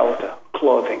 shelter,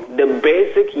 clothing. The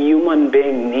basic human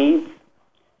being needs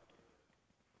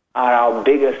are our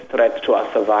biggest threat to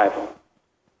our survival.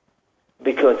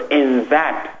 Because in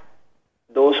that,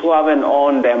 those who haven't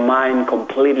owned their mind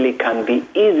completely can be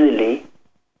easily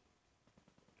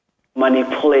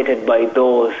manipulated by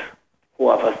those who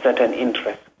have a certain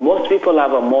interest. Most people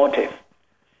have a motive.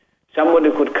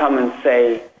 Somebody could come and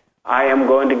say, I am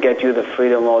going to get you the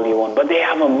freedom all you want, but they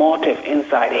have a motive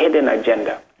inside, hidden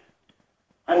agenda.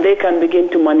 And they can begin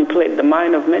to manipulate the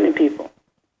mind of many people.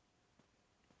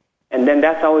 And then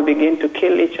that's how we begin to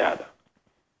kill each other.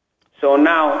 So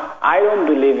now, I don't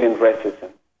believe in racism.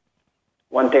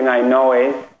 One thing I know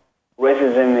is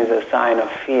racism is a sign of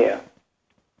fear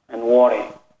and worry.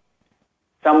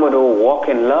 Somebody who walk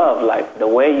in love like the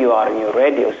way you are in your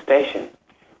radio station,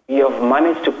 you have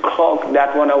managed to cloak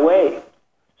that one away.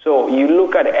 So you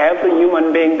look at every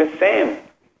human being the same.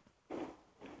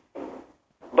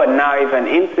 But now if an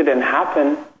incident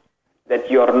happens that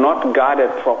you're not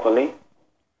guarded properly,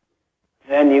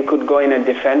 then you could go in a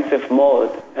defensive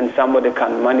mode and somebody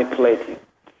can manipulate you.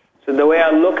 So the way I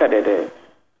look at it is,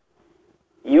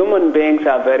 human beings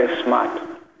are very smart.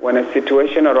 When a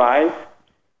situation arises,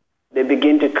 they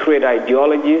begin to create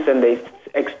ideologies and they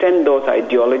extend those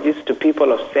ideologies to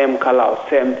people of same color or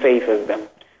same faith as them.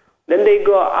 Then they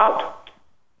go out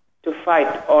to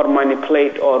fight or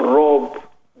manipulate or rob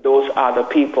those other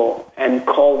people and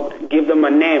give them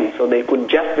a name so they could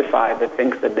justify the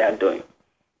things that they are doing.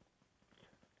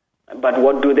 But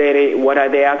what are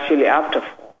they actually after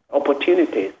for?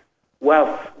 Opportunities,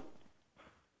 wealth.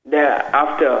 They're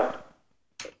after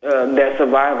their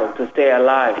survival, to stay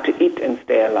alive, to eat and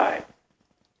stay alive.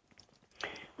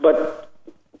 But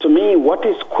to me, what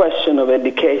is question of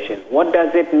education? What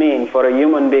does it mean for a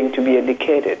human being to be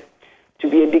educated? To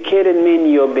be educated means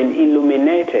you've been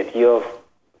illuminated, you've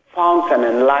found an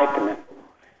enlightenment.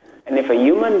 And if a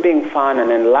human being found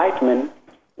an enlightenment,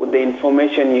 with the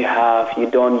information you have, you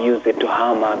don't use it to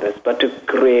harm others, but to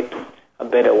create a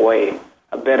better way,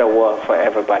 a better world for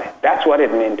everybody. That's what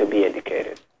it means to be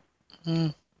educated.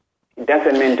 Mm. It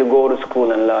doesn't mean to go to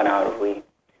school and learn how to read.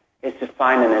 It's to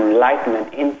find an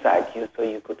enlightenment inside you so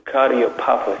you could carry your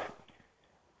purpose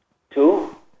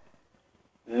to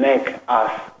make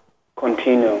us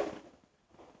continue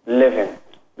living.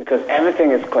 Because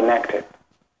everything is connected.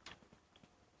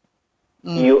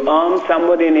 Mm. You harm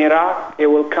somebody in Iraq, it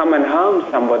will come and harm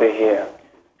somebody here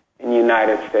in the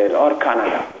United States or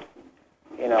Canada.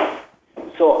 You know.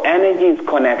 So energy is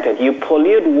connected. You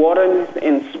pollute water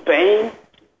in Spain,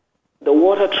 the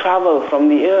water travels from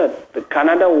the earth. The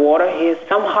Canada water here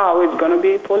somehow is going to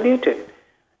be polluted.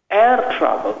 Air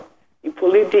travel. You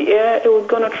pollute the air, it was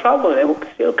going to travel. It will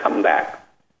still come back.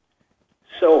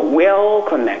 So we're all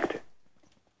connected.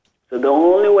 So the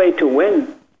only way to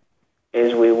win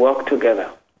is we work together.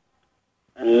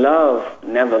 And love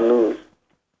never lose.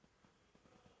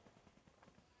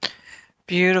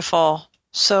 Beautiful.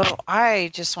 So I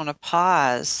just want to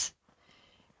pause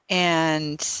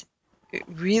and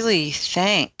really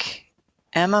thank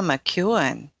Emma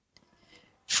McEwen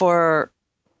for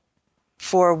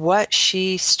what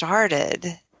she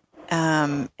started,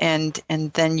 and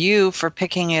then you for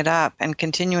picking it up and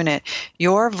continuing it.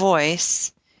 Your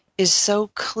voice is so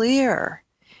clear,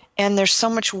 and there's so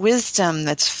much wisdom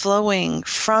that's flowing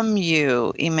from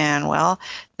you, Emmanuel,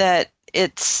 that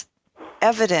it's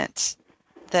evident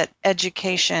that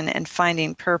education and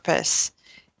finding purpose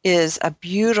is a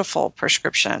beautiful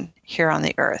prescription here on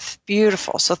the earth.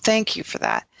 Beautiful. So thank you for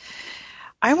that.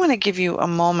 I want to give you a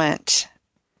moment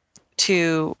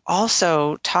to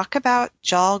also talk about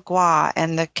Jal Gua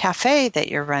and the cafe that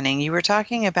you're running. You were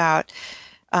talking about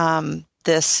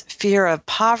this fear of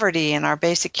poverty and our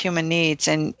basic human needs,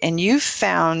 and you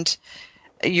found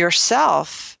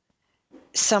yourself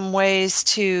some ways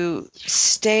to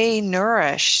stay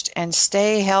nourished and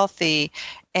stay healthy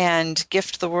and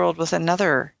gift the world with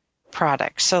another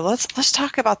product. So let's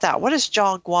talk about that. What is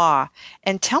Jal Gua?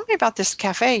 And tell me about this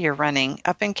cafe you're running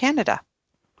up in Canada.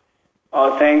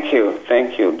 Oh, thank you.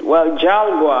 Thank you. Well,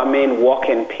 Jal Gua means walk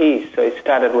in peace. So it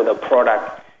started with a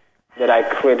product that I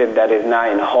created that is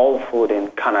now in Whole Foods in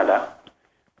Canada.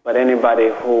 But anybody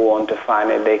who want to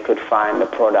find it, they could find the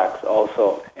products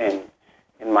also in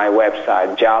my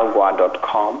website,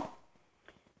 jalgua.com.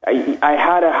 I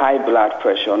had a high blood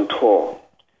pressure on tour.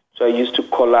 So I used to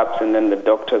collapse, and then the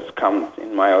doctors come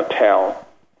in my hotel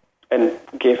and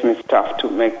gave me stuff to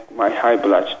make my high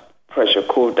blood pressure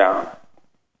cool down.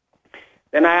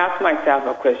 Then I asked myself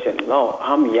a question. No,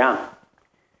 I'm young.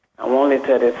 I'm only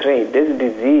 33. This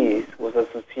disease was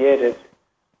associated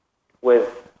with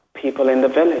people in the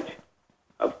village,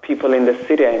 people in the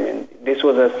city. I mean, this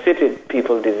was a city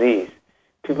people disease.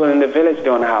 People in the village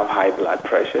don't have high blood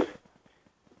pressures.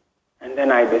 And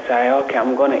then I decided, okay,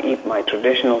 I'm going to eat my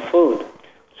traditional food.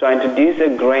 So I introduced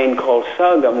a grain called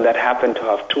sorghum that happened to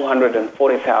have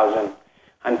 240,000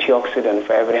 antioxidants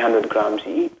for every 100 grams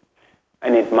you eat.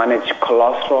 And it managed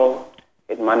cholesterol,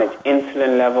 it managed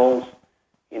insulin levels,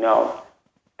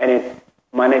 and it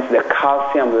managed the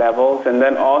calcium levels. And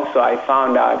then also I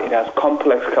found out it has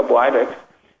complex carbohydrates.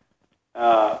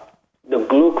 The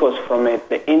glucose from it,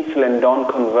 the insulin don't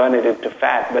convert it into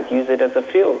fat, but use it as a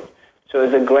fuel. So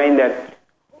it's a grain that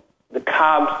the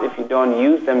carbs, if you don't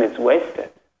use them, it's wasted.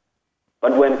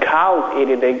 But when cows eat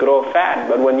it, they grow fat.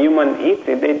 But when humans eat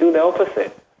it, they do the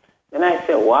opposite. Then I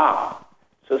said, wow.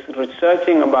 So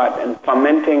researching about and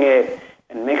fermenting it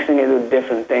and mixing it with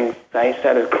different things, I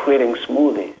started creating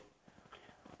smoothies.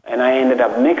 And I ended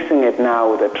up mixing it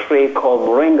now with a tree called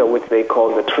moringa, which they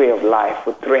call the tree of life,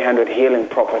 with 300 healing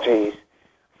properties,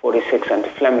 46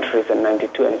 anti-inflammatories, and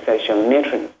 92 essential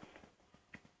nutrients.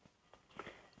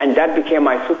 And that became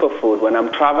my superfood. When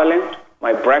I'm traveling,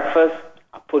 my breakfast,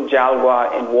 I put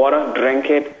jalgua in water, drink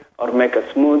it, or make a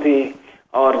smoothie,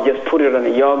 or just put it on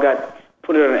a yogurt,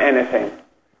 put it on anything.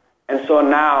 And so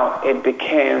now it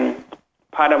became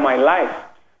part of my life.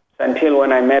 Until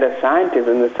when I met a scientist,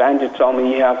 and the scientist told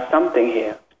me, you have something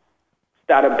here.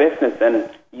 Start a business and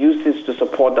use this to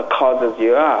support the causes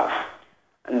you are.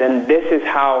 And then this is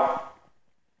how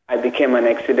I became an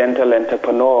accidental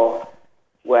entrepreneur,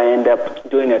 where I ended up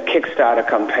doing a Kickstarter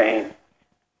campaign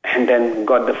and then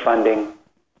got the funding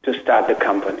to start the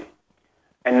company.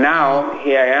 And now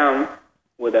here I am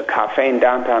with a cafe in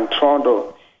downtown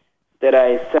Toronto that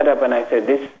I set up, and I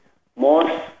said,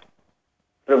 most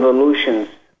revolutions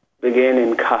begin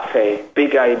in cafe.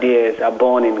 Big ideas are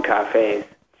born in cafes.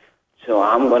 So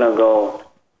I'm going to go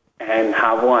and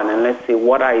have one, and let's see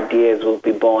what ideas will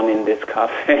be born in this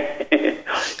cafe,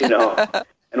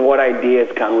 and what ideas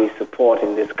can we support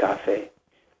in this cafe.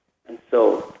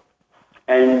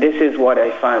 And this is what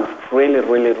I find really,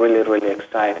 really, really, really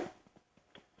exciting.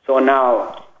 So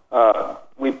now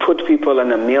we put people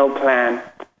on a meal plan.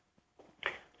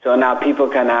 So now people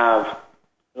can have,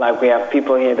 like we have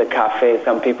people here at the cafe,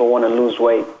 some people want to lose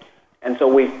weight. And so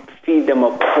we feed them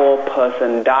a poor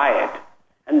person diet,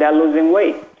 and they're losing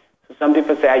weight. So some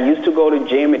people say, I used to go to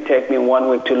gym, it took me 1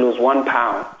 week to lose 1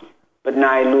 pound. But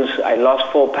now I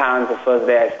lost 4 pounds the first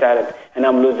day I started, and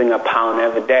I'm losing a pound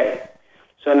every day.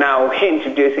 So now we're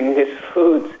introducing these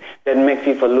foods that make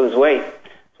people lose weight.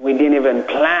 We didn't even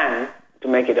plan to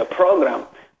make it a program.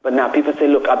 But now people say,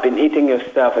 look, I've been eating your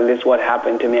stuff, and this is what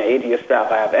happened to me. I ate your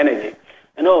stuff, I have energy.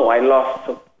 And I lost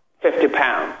 50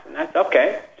 pounds. And that's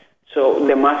okay. So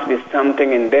there must be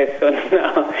something in this. So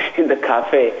now in the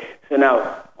cafe. So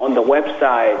now on the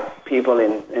website, people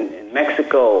in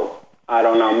Mexico,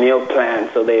 meal plan.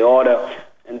 So they order,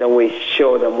 and then we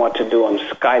show them what to do on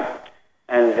Skype.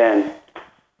 And then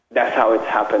that's how it's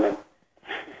happening.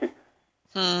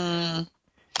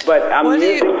 But I'm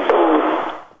using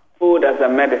food as a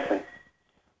medicine.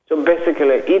 So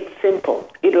basically, eat simple.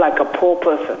 Eat like a poor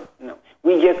person.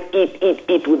 We just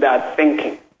eat without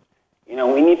thinking.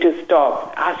 We need to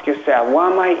stop. Ask yourself,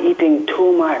 why am I eating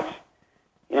too much?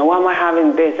 Why am I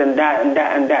having this and that and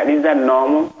that and that? Is that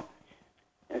normal?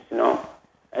 Yes,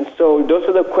 And so those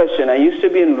are the questions. I used to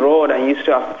be in road. I used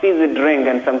to have fizzy drink,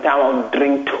 and sometimes I would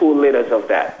drink 2 liters of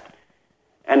that.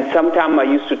 And sometimes I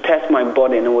used to test my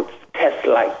body, and it would test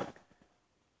like,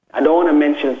 I don't want to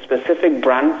mention specific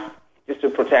brands just to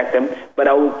protect them, but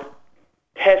I would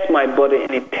test my body,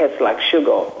 and it tastes like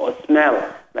sugar or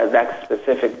smell like that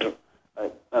specific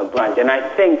brand. And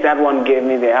I think that one gave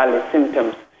me the early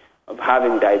symptoms of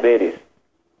having diabetes.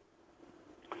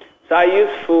 So I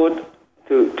use food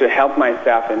to help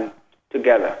myself and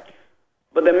together.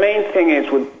 But the main thing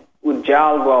is with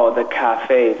Jalgua or the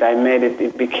cafes, I made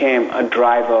it became a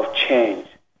driver of change.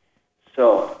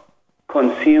 So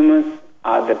consumers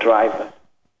are the drivers.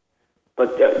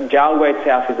 But Jalgua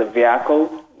itself is a vehicle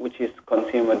which is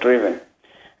consumer driven.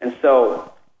 And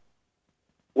so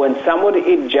when somebody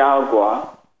eats Jalgua,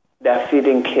 they're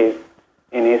feeding kids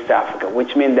in East Africa,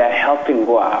 which means they're helping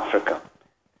Goa Africa,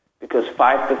 because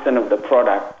 5% of the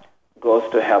product goes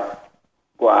to help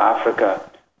Goa Africa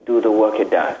do the work it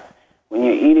does. When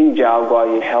you're eating Jalgua,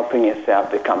 you're helping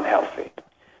yourself become healthy.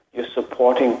 You're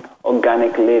supporting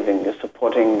organic living. You're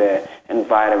supporting the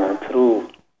environment through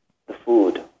the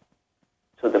food.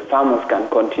 So the farmers can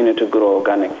continue to grow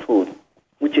organic food,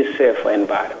 which is safe for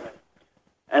environment.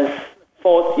 And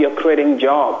fourth, you're creating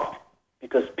jobs,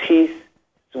 because peace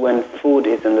is when food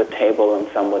is on the table on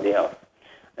somebody else.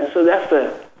 And so that's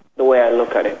the way I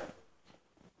look at it.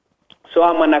 So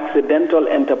I'm an accidental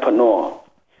entrepreneur.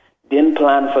 Didn't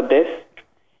plan for this,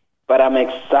 but I'm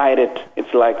excited.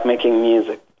 It's like making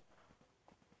music.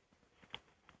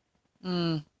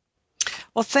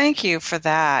 Well, thank you for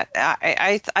that.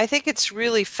 I think it's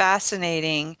really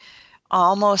fascinating,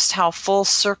 almost how full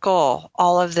circle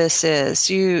all of this is.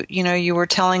 You were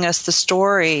telling us the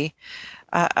story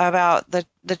about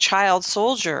the child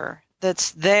soldier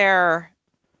that's there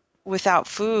without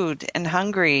food and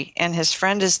hungry, and his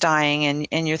friend is dying,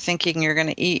 and you're thinking you're going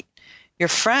to eat your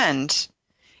friend.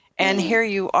 And here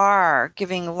you are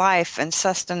giving life and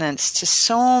sustenance to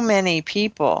so many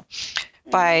people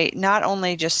by not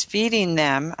only just feeding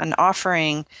them and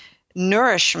offering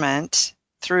nourishment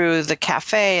through the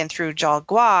cafe and through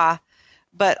Jalgua,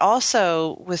 but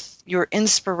also with your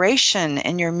inspiration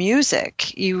and your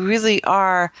music. You really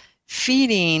are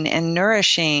feeding and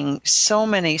nourishing so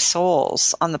many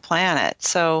souls on the planet.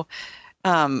 So,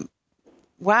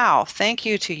 wow, thank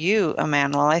you to you,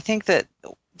 Emmanuel. I think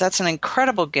that's an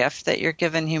incredible gift that you're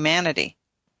giving humanity.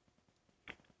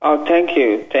 Oh, thank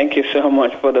you. Thank you so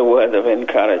much for the word of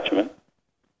encouragement.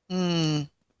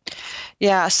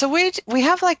 Yeah, so we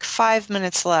have like 5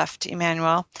 minutes left,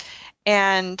 Emmanuel,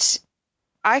 and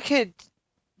I could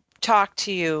talk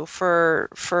to you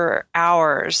for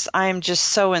hours. I'm just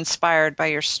so inspired by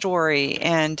your story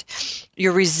and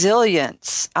your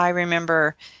resilience. I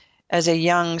remember as a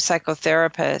young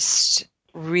psychotherapist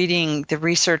reading the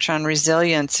research on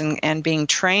resilience and being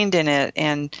trained in it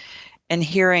and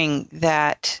hearing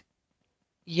that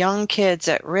young kids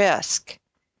at risk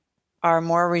are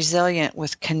more resilient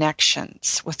with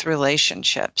connections, with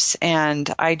relationships.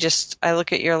 And I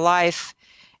look at your life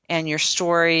and your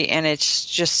story, and it's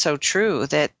just so true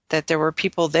that there were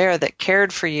people there that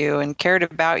cared for you and cared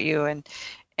about you,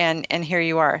 and here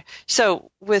you are. So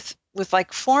with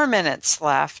like 4 minutes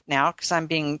left now, because I'm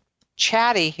being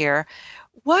chatty here,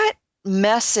 what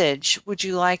message would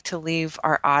you like to leave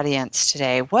our audience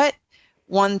today? What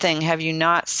one thing have you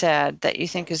not said that you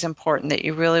think is important that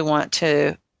you really want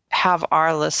to have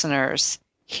our listeners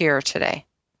hear today?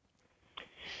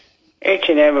 Each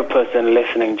and every person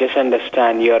listening, just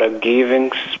understand you're a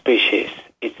giving species.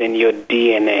 It's in your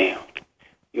DNA.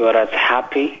 You are as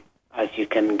happy as you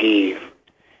can give.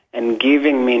 And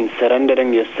giving means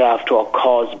surrendering yourself to a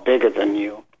cause bigger than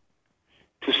you.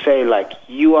 To say, like,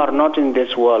 you are not in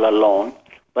this world alone,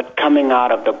 but coming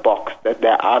out of the box that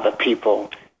there are other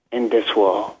people in this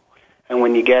world. And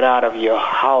when you get out of your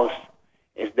house,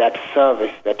 it's that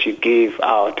service that you give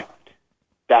out.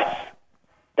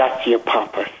 That's your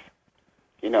purpose.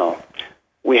 You know,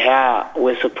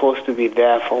 we're supposed to be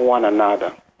there for one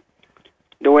another.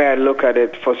 The way I look at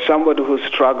it, for somebody who's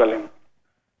struggling,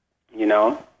 you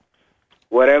know,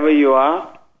 wherever you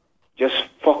are, just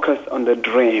focus on the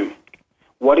dream.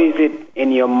 What is it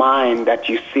in your mind that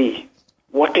you see?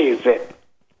 What is it?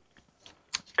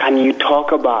 Can you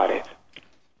talk about it?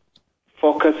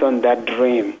 Focus on that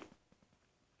dream,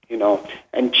 you know,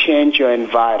 and change your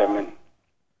environment.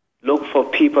 Look for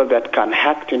people that can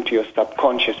hack into your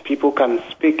subconscious. People can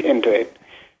speak into it,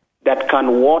 that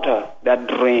can water that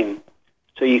dream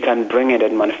so you can bring it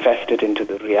and manifest it into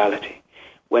the reality.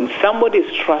 When somebody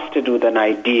is trusted with an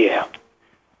idea,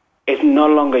 it's no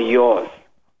longer yours,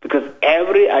 because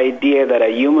every idea that a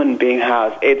human being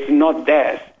has, it's not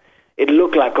theirs. It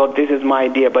looks like, oh, this is my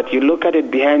idea, but you look at it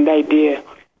behind the idea,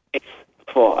 it's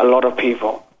for a lot of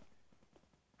people.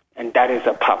 And that is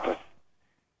a purpose.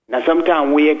 Now,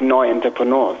 sometimes we ignore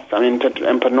entrepreneurs. I mean,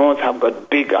 entrepreneurs have got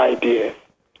big ideas.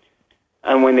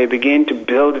 And when they begin to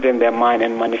build it in their mind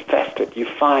and manifest it, you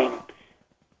find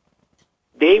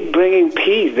they're bringing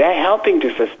peace. They're helping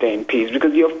to sustain peace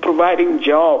because you're providing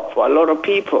job for a lot of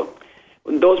people.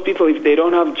 Those people, if they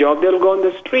don't have job, they'll go on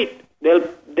the street.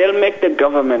 They'll make the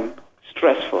government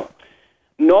stressful.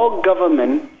 No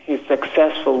government is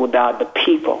successful without the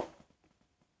people.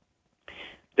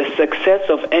 The success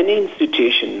of any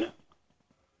institution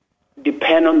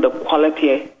depend on the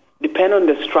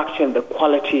structure and the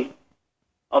quality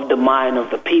of the mind of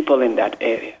the people in that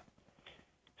area.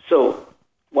 So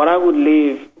what I would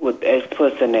leave with a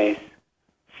person is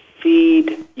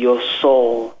feed your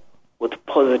soul with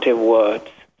positive words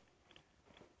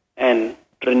and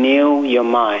renew your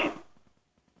mind.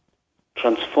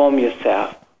 Transform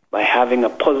yourself by having a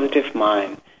positive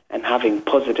mind and having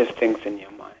positive things in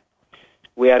your mind.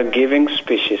 We are a giving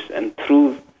species, and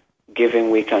through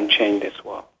giving we can change this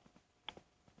world.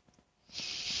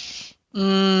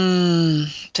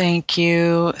 Thank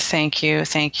you.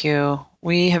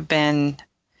 you've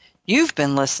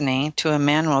been listening to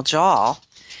Emmanuel Jal,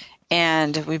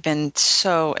 and we've been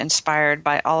so inspired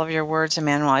by all of your words,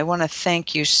 Emmanuel. I want to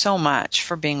thank you so much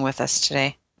for being with us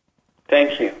today.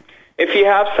 Thank you. If you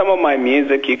have some of my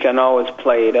music, you can always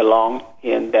play it along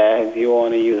here and there if you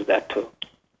want to use that too.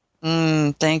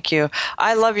 Thank you.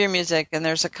 I love your music, and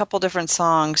there's a couple different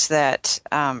songs that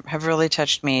have really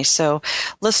touched me. So,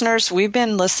 listeners, we've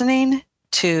been listening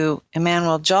to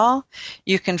Emmanuel Jal.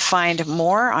 You can find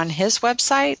more on his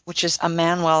website, which is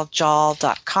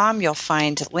emmanueljal.com. You'll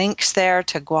find links there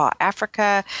to Gua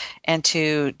Africa and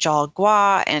to Jal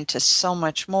Gua and to so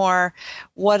much more.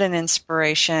 What an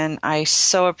inspiration. I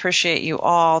so appreciate you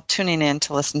all tuning in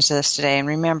to listen to this today. And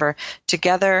remember,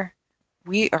 together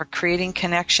we are creating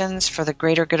connections for the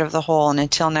greater good of the whole. And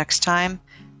until next time,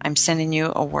 I'm sending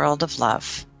you a world of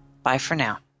love. Bye for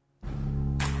now.